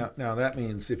take on. Now that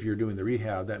means if you're doing the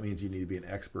rehab, that means you need to be an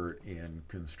expert in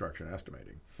construction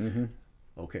estimating.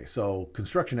 Okay, so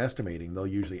construction estimating, they'll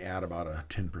usually add about a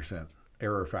 10%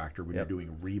 error factor when Yep. you're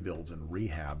doing rebuilds and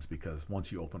rehabs, because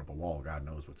once you open up a wall, God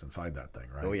knows what's inside that thing,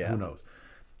 right? Oh, yeah. Who knows?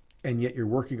 And yet you're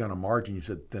working on a margin. You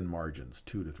said thin margins,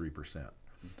 2 to 3%.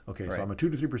 Okay, Right. so I'm a 2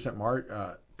 to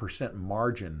 3% percent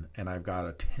margin, and I've got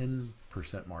a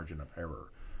 10% margin of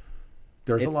error.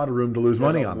 There's a lot of room to lose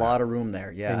money on that. There's a lot of room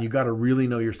there, yeah. And you got to really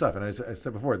know your stuff. And as I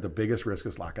said before, the biggest risk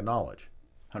is lack of knowledge.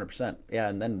 100%. Yeah,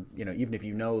 and then, even if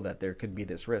you know that there could be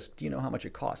this risk, do you know how much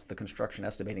it costs? The construction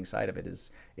estimating side of it is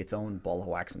its own ball of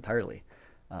wax entirely.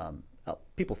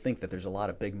 People think that there's a lot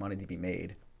of big money to be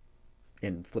made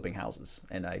in flipping houses,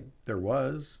 and there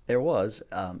was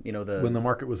when the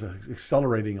market was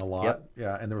accelerating a lot. Yep.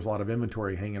 Yeah, and there was a lot of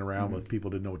inventory hanging around with people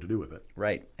didn't know what to do with it.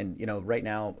 Right. And right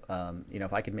now,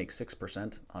 if I could make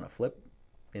 6% on a flip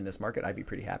in this market, I'd be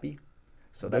pretty happy.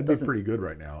 So that'd be pretty good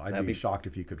right now. I'd be shocked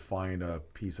if you could find a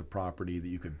piece of property that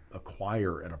you could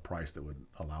acquire at a price that would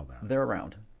allow that. They're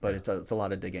around, but it's a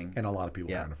lot of digging and a lot of people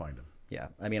trying to find them. Yeah,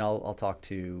 I mean, I'll talk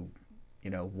to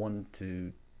 1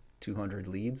 to 200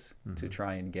 leads to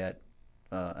try and get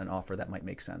an offer that might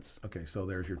make sense. Okay, so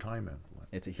there's your time in.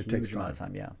 It's a huge amount of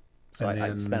time, yeah. So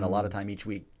I spend a lot of time each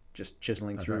week just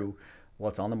chiseling through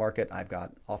what's on the market. I've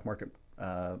got off-market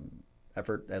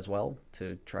effort as well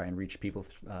to try and reach people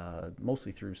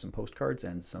mostly through some postcards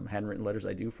and some handwritten letters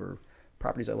I do for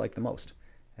properties I like the most.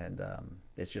 And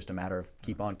it's just a matter of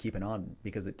keep on keeping on,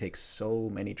 because it takes so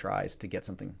many tries to get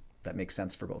something that makes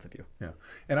sense for both of you. Yeah,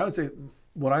 and I would say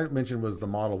what I mentioned was the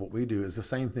model. What we do is the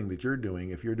same thing that you're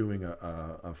doing. If you're doing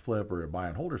a flip or a buy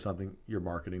and hold or something, you're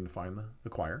marketing to find the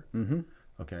acquire. Mm-hmm.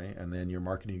 Okay, and then you're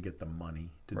marketing to get the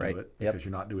money to do it, Yep. because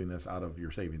you're not doing this out of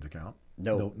your savings account.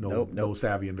 No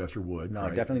savvy investor would. No,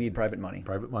 right? I definitely need private money.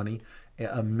 Private money,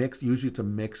 a mix. Usually, it's a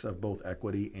mix of both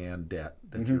equity and debt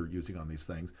that you're using on these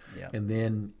things. Yeah. And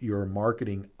then you're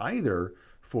marketing either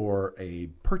for a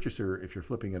purchaser if you're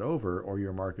flipping it over, or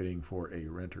you're marketing for a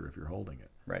renter if you're holding it.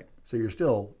 Right. So you're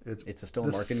still it's still the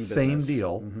a marketing same business.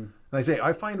 deal. And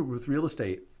I find with real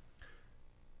estate,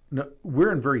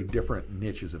 we're in very different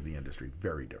niches of the industry,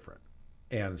 very different.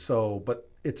 And so, but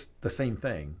it's the same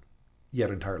thing, yet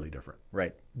entirely different.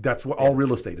 Right. That's what all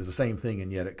real estate is, the same thing,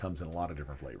 and yet it comes in a lot of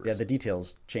different flavors. Yeah, the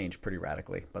details change pretty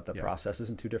radically, but the process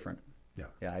isn't too different. Yeah.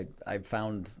 Yeah, I've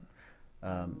found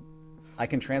I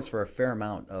can transfer a fair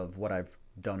amount of what I've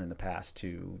done in the past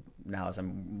to now as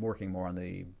I'm working more on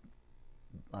the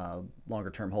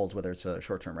longer term holds, whether it's a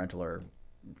short term rental or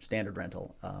standard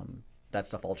rental. That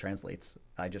stuff all translates.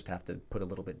 I just have to put a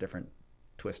little bit different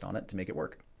twist on it to make it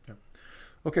work. Yeah.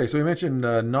 Okay, so you mentioned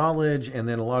knowledge, and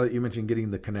then you mentioned getting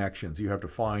the connections. You have to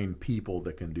find people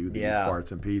that can do these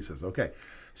parts and pieces. Okay,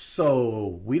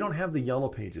 so we don't have the yellow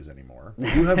pages anymore.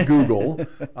 We do have Google.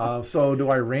 So do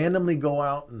I randomly go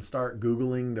out and start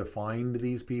Googling to find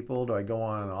these people? Do I go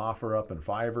on OfferUp and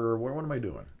Fiverr? What am I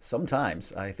doing?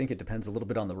 Sometimes. I think it depends a little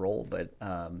bit on the role, but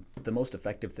the most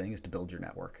effective thing is to build your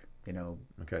network.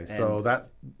 Okay, so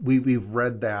that's we've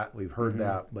read that, we've heard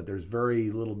that, but there's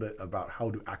very little bit about how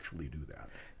to actually do that.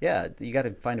 Yeah, you got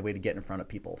to find a way to get in front of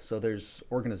people. So there's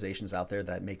organizations out there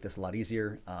that make this a lot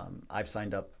easier. I've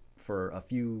signed up for a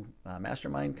few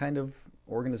mastermind kind of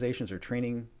organizations or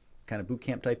training kind of boot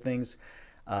camp type things.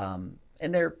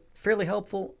 And they're fairly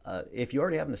helpful. If you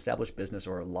already have an established business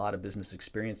or a lot of business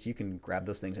experience, you can grab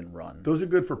those things and run. Those are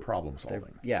good for problem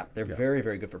solving. They're very,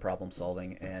 very good for problem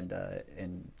solving and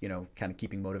kind of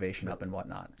keeping motivation up and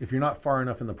whatnot. If you're not far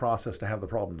enough in the process to have the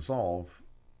problem to solve,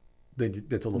 then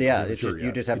it's a little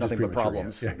you just have nothing but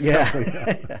problems. Yeah, exactly.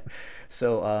 Yeah.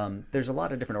 So there's a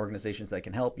lot of different organizations that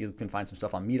can help. You can find some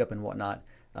stuff on Meetup and whatnot.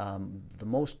 The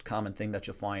most common thing that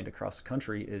you'll find across the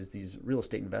country is these real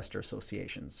estate investor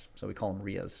associations. So we call them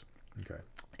RIAs. Okay.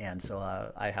 And so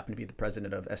I happen to be the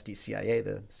president of SDCIA,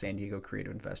 the San Diego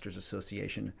Creative Investors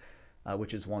Association,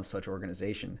 which is one such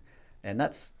organization. And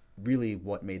that's really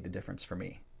what made the difference for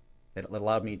me. It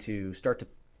allowed me to start to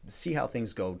see how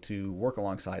things go, to work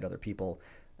alongside other people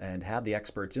and have the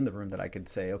experts in the room that I could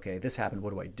say, okay, this happened,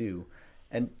 what do I do?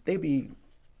 And they'd be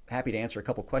happy to answer a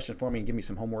couple questions for me and give me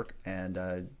some homework, and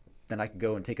then I could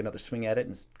go and take another swing at it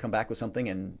and come back with something,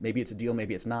 and maybe it's a deal,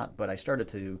 maybe it's not, but I started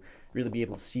to really be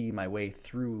able to see my way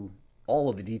through all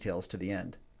of the details to the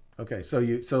end. Okay,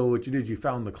 so what you did, you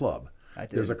found the club. I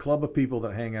did. There's a club of people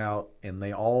that hang out, and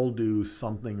they all do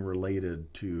something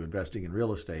related to investing in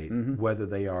real estate, whether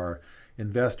they are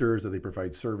investors or they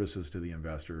provide services to the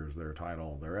investors, their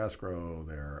title, their escrow,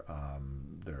 their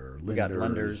lenders. We got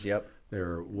lenders, yep.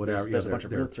 They're whatever. There's a bunch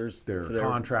of realtors. They're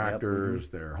contractors,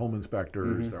 they're home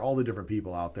inspectors, they're all the different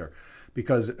people out there.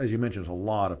 Because, as you mentioned, there's a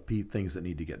lot of things that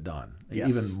need to get done. Yes.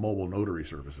 Even mobile notary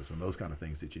services and those kind of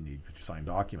things that you need to sign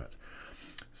documents.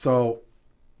 So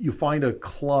you find a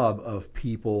club of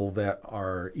people that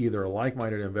are either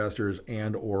like-minded investors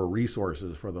and or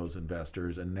resources for those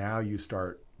investors, and now you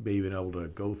start being able to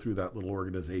go through that little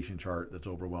organization chart that's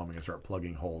overwhelming and start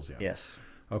plugging holes in. Yes.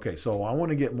 Okay, so I want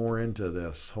to get more into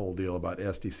this whole deal about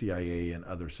SDCIA and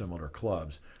other similar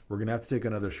clubs. We're going to have to take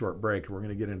another short break. We're going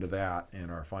to get into that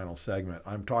in our final segment.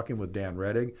 I'm talking with Dan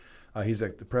Rettig. He's the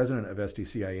president of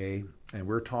SDCIA, and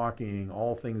we're talking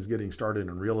all things getting started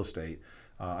in real estate.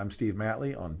 I'm Steve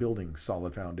Matley on Building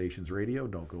Solid Foundations Radio.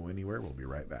 Don't go anywhere. We'll be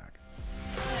right back.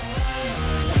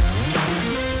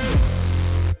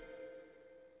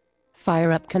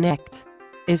 FireUp Connect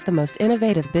is the most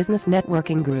innovative business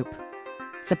networking group,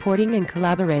 supporting and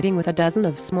collaborating with a dozen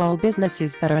of small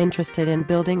businesses that are interested in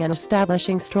building and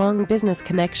establishing strong business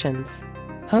connections,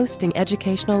 hosting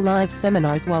educational live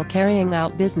seminars while carrying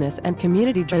out business and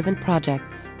community-driven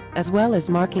projects, as well as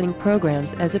marketing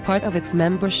programs as a part of its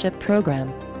membership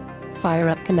program.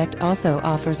 FireUp Connect also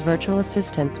offers virtual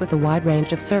assistance with a wide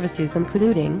range of services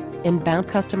including inbound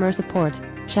customer support,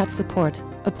 chat support,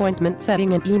 appointment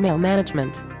setting and email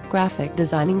management, graphic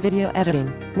designing, video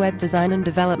editing, web design and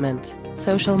development,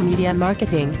 social media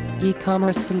marketing,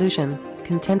 e-commerce solution,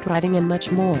 content writing and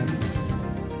much more.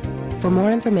 For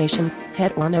more information,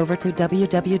 head on over to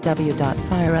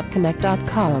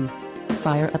www.fireupconnect.com.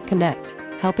 FireUp Connect,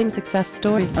 helping success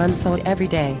stories unfold every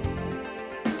day.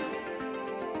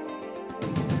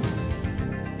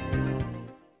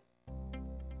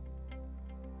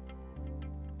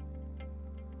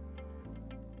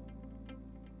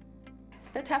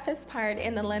 The toughest part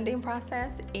in the lending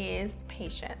process is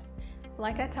patience.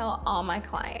 Like I tell all my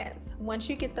clients, once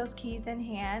you get those keys in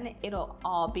hand, it'll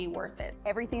all be worth it.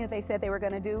 Everything that they said they were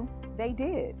going to do, they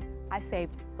did. I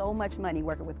saved so much money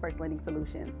working with First Lending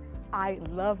Solutions. I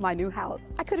love my new house.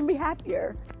 I couldn't be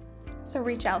happier. So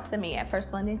reach out to me at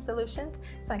First Lending Solutions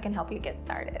so I can help you get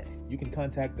started. You can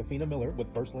contact Defina Miller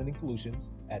with First Lending Solutions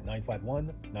at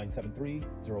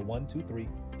 951-973-0123,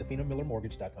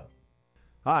 definamillermortgage.com.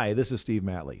 Hi, this is Steve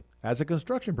Matley. As a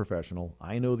construction professional,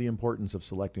 I know the importance of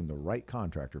selecting the right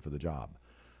contractor for the job.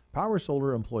 Power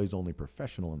Solar employs only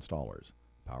professional installers.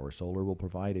 Power Solar will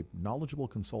provide a knowledgeable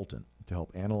consultant to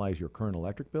help analyze your current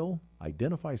electric bill,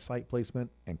 identify site placement,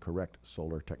 and correct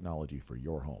solar technology for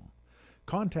your home.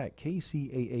 Contact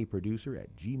KCAA Producer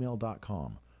at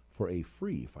gmail.com for a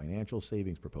free financial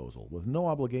savings proposal with no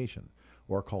obligation,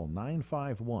 or call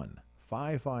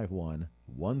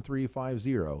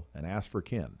 951-551-1350 and ask for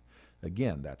Ken.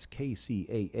 Again, that's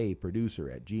KCAA Producer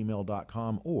at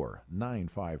gmail.com or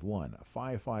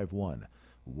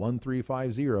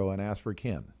 951-551-1350 and ask for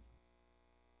Ken.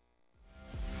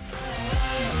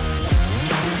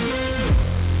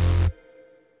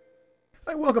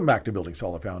 Hi, welcome back to Building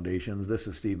Solid Foundations. This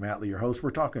is Steve Matley, your host.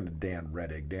 We're talking to Dan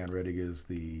Rettig. Dan Rettig is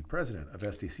the president of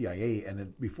SDCIA.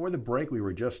 And before the break, we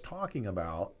were just talking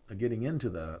about getting into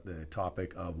the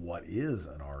topic of what is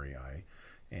an REI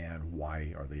and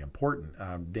why are they important.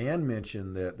 Dan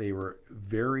mentioned that they were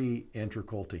very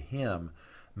integral to him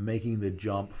making the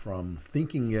jump from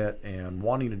thinking it and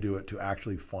wanting to do it to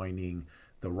actually finding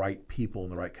the right people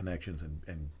and the right connections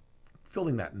and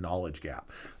filling that knowledge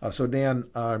gap. So Dan,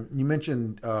 you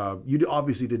mentioned you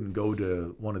obviously didn't go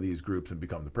to one of these groups and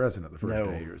become the president the first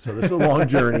day. So this is a long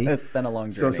journey. It's been a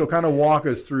long journey. So kind of walk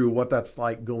us through what that's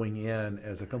like going in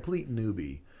as a complete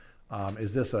newbie.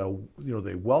 Is this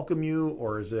they welcome you,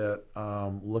 or is it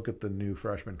look at the new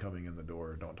freshman coming in the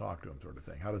door, don't talk to him sort of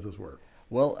thing? How does this work?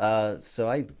 Well, so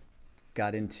I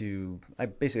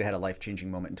basically had a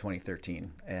life-changing moment in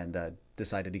 2013 and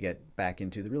decided to get back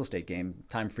into the real estate game.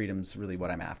 Time freedom's really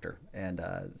what I'm after. And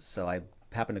so I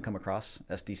happened to come across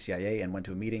SDCIA and went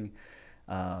to a meeting.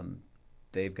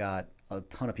 They've got a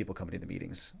ton of people coming to the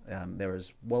meetings. There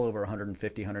was well over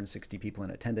 150, 160 people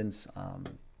in attendance,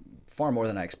 far more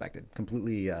than I expected.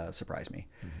 Completely surprised me.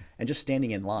 Mm-hmm. And just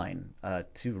standing in line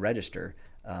to register,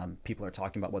 people are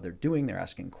talking about what they're doing. They're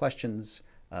asking questions.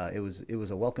 It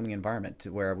was a welcoming environment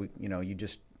to where you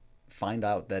just find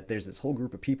out that there's this whole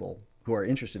group of people who are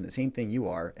interested in the same thing you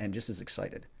are and just as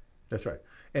excited. That's right.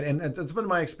 And it's been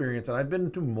my experience, and I've been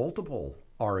to multiple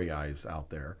REIs out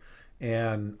there,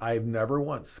 and I've never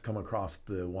once come across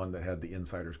the one that had the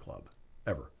Insiders Club,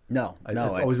 ever. No.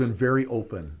 It's always been very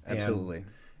open. Absolutely.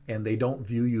 And they don't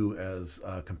view you as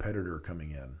a competitor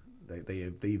coming in.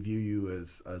 They view you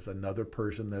as another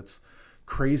person that's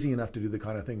crazy enough to do the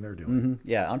kind of thing they're doing. Mm-hmm.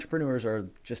 Yeah, entrepreneurs are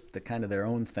just the kind of their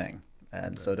own thing.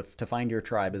 And so to find your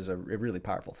tribe is a really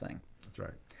powerful thing. That's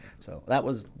right. So that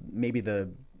was maybe the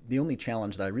only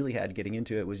challenge that I really had getting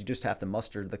into it, was you just have to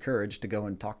muster the courage to go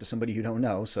and talk to somebody you don't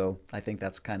know. So I think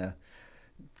that's kind of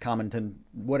common to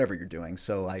whatever you're doing.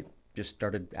 So I just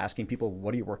started asking people,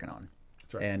 what are you working on?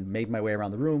 That's right. And made my way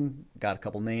around the room, got a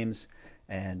couple names,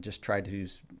 and just tried to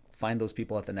find those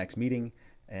people at the next meeting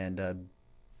and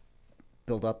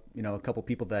build up, a couple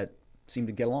people that seemed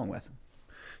to get along with.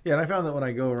 Yeah, and I found that when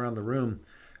I go around the room,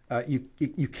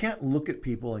 you can't look at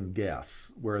people and guess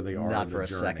where they are Not in the for a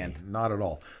journey. second. Not at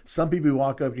all. Some people you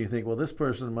walk up and you think, well, this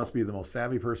person must be the most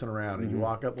savvy person around. And you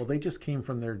walk up, well, they just came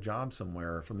from their job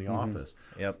somewhere, from the office.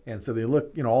 Yep. And so they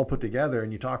look, all put together,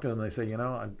 and you talk to them and they say,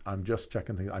 I'm just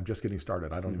checking things. I'm just getting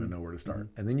started. I don't even know where to start.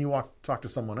 And then you talk to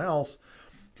someone else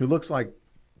who looks like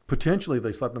potentially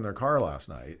they slept in their car last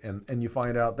night, and you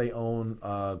find out they own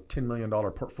a $10 million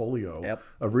portfolio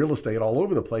of real estate all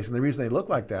over the place. And the reason they look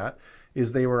like that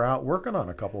is they were out working on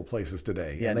a couple of places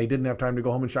today, and they didn't have time to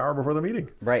go home and shower before the meeting.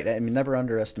 Right. I mean, never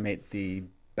underestimate the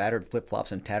battered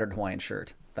flip-flops and tattered Hawaiian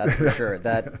shirt. That's for sure.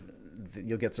 That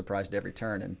you'll get surprised at every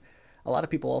turn. And a lot of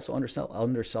people also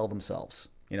undersell themselves.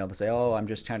 They say, oh, I'm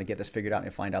just trying to get this figured out, and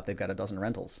you find out they've got a dozen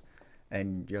rentals.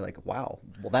 And you're like, wow,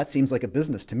 well, that seems like a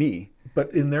business to me.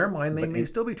 But in their mind, they may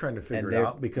still be trying to figure it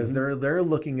out because they're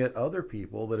looking at other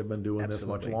people that have been doing this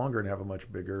much longer and have a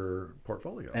much bigger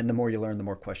portfolio. And the more you learn, the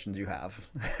more questions you have.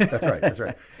 That's right. That's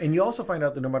right. And you also find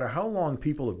out that no matter how long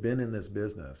people have been in this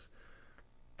business,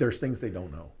 there's things they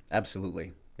don't know.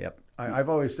 Absolutely. Yep. I've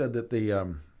always said that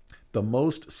the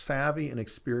most savvy and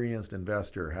experienced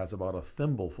investor has about a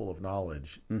thimble full of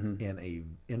knowledge in a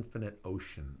infinite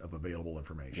ocean of available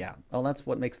information. Yeah. Well, that's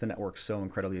what makes the network so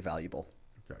incredibly valuable.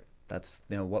 Right. That's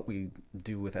what we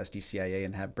do with SDCIA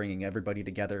and bringing everybody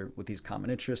together with these common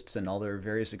interests and all their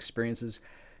various experiences.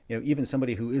 Even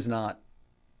somebody who is not,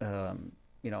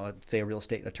 say a real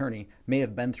estate attorney may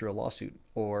have been through a lawsuit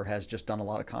or has just done a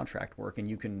lot of contract work, and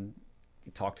you can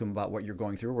talk to them about what you're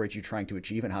going through, what you're trying to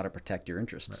achieve, and how to protect your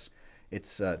interests.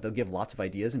 Right. They'll give lots of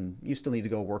ideas, and you still need to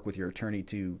go work with your attorney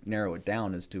to narrow it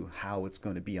down as to how it's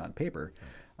going to be on paper.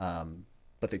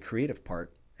 But the creative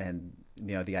part and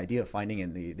the idea of finding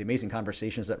and the amazing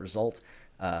conversations that result,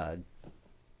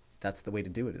 that's the way to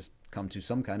do it, is come to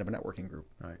some kind of a networking group.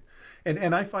 Right.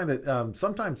 And I find that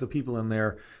sometimes the people in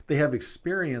there, they have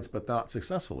experience but not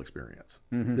successful experience.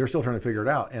 They're still trying to figure it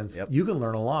out. And you can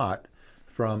learn a lot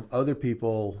from other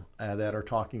people that are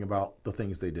talking about the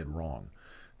things they did wrong,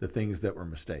 the things that were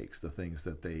mistakes, the things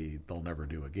that they'll never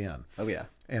do again. Oh yeah.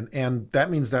 And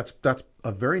that means that's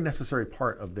a very necessary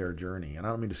part of their journey. And I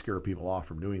don't mean to scare people off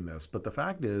from doing this, but the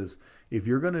fact is, if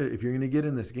you're gonna get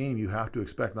in this game, you have to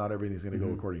expect not everything's gonna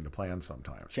go according to plan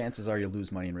sometimes. Chances are you'll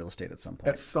lose money in real estate at some point.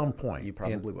 At some point. You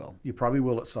probably will. You probably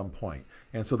will at some point.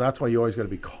 And so that's why you always got to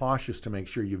be cautious to make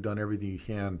sure you've done everything you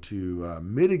can to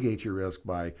mitigate your risk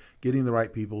by getting the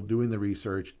right people, doing the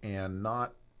research, and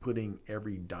not putting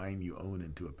every dime you own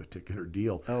into a particular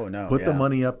deal. Oh no! Put the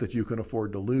money up that you can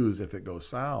afford to lose if it goes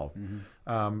south.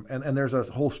 And there's a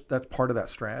whole, that's part of that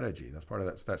strategy. That's part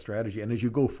of that strategy. And as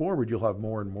you go forward, you'll have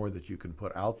more and more that you can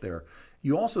put out there.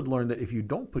 You also learn that if you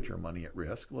don't put your money at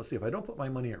risk, let's see, if I don't put my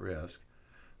money at risk,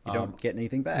 you don't get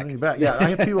anything back. Yeah, I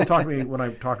have people talk to me when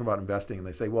I talk about investing, and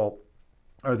they say, well,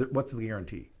 what's the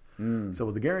guarantee? So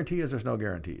the guarantee is there's no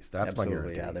guarantees. That's my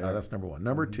guarantee. Yeah, that's number one.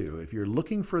 Number two, if you're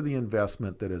looking for the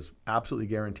investment that is absolutely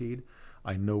guaranteed,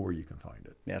 I know where you can find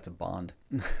it. Yeah, it's a bond.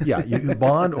 Yeah, you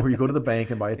bond, or you go to the bank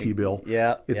and buy a T-bill.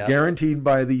 Yeah, it's guaranteed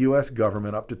by the U.S.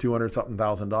 government up to $200-something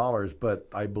thousand, but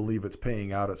I believe it's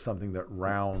paying out at something that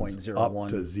rounds up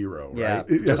to zero. Yeah,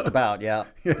 right? Just about. Yeah,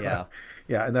 yeah.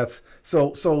 Yeah, and that's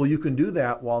so you can do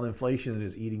that while inflation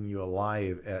is eating you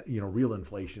alive. At real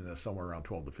inflation is somewhere around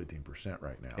 12 to 15%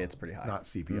 right now. It's pretty high. Not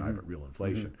CPI, but real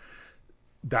inflation.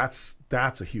 That's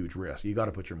a huge risk. You got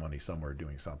to put your money somewhere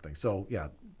doing something. So yeah,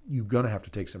 you're going to have to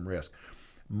take some risk.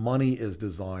 Money is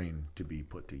designed to be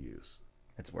put to use.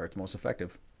 It's where it's most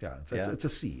effective. Yeah, it's a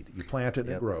seed. You plant it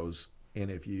and it grows. And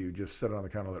if you just sit it on the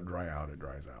counter, let it dry out, it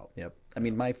dries out. Yep. I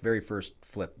mean, my very first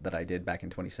flip that I did back in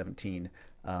 2017,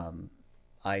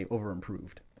 I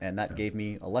over-improved. And that gave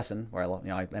me a lesson where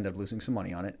I ended up losing some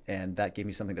money on it. And that gave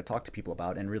me something to talk to people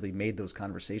about and really made those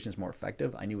conversations more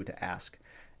effective. I knew what to ask.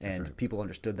 And people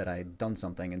understood that I had done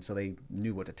something. And so they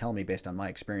knew what to tell me based on my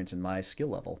experience and my skill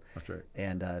level. That's right.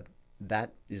 And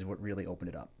that is what really opened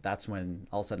it up. That's when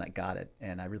all of a sudden I got it.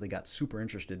 And I really got super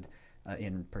interested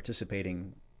in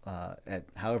participating at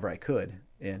however I could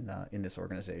in this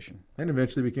organization. And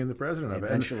eventually became the president of it.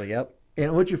 Eventually, yep.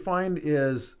 And what you find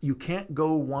is you can't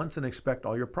go once and expect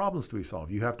all your problems to be solved.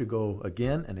 You have to go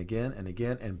again and again and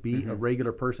again and be a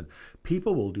regular person.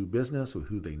 People will do business with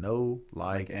who they know,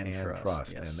 like and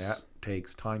trust. Yes. And that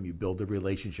takes time. You build a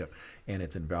relationship, and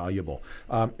it's invaluable.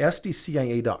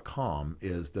 SDCIA.com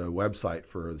is the website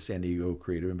for the San Diego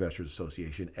Creative Investors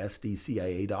Association,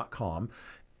 SDCIA.com.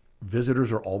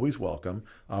 Visitors are always welcome.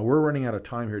 We're running out of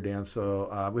time here, Dan,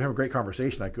 so we have a great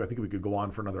conversation. I think we could go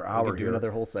on for another hour we could do here.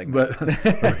 Another whole segment. But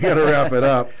we got to wrap it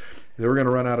up. We're going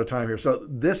to run out of time here. So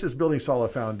this is Building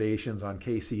Solid Foundations on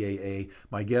KCAA.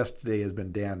 My guest today has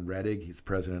been Dan Rettig. He's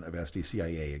president of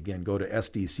SDCIA. Again, go to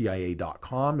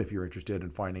sdcia.com if you're interested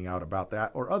in finding out about that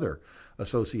or other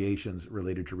associations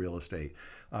related to real estate.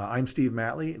 I'm Steve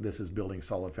Matley. This is Building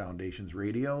Solid Foundations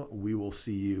Radio. We will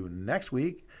see you next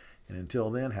week. And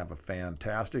until then, have a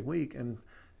fantastic week and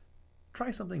try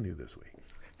something new this week.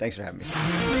 Thanks for having me, Steve.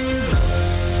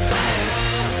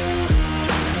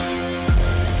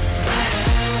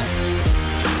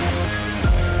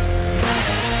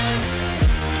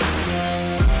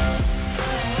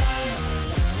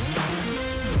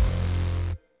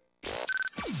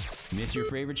 Miss your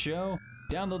favorite show?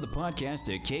 Download the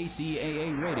podcast at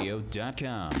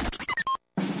kcaaradio.com.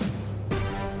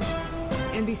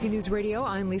 NBC News Radio,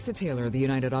 I'm Lisa Taylor. The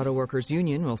United Auto Workers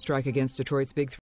Union will strike against Detroit's Big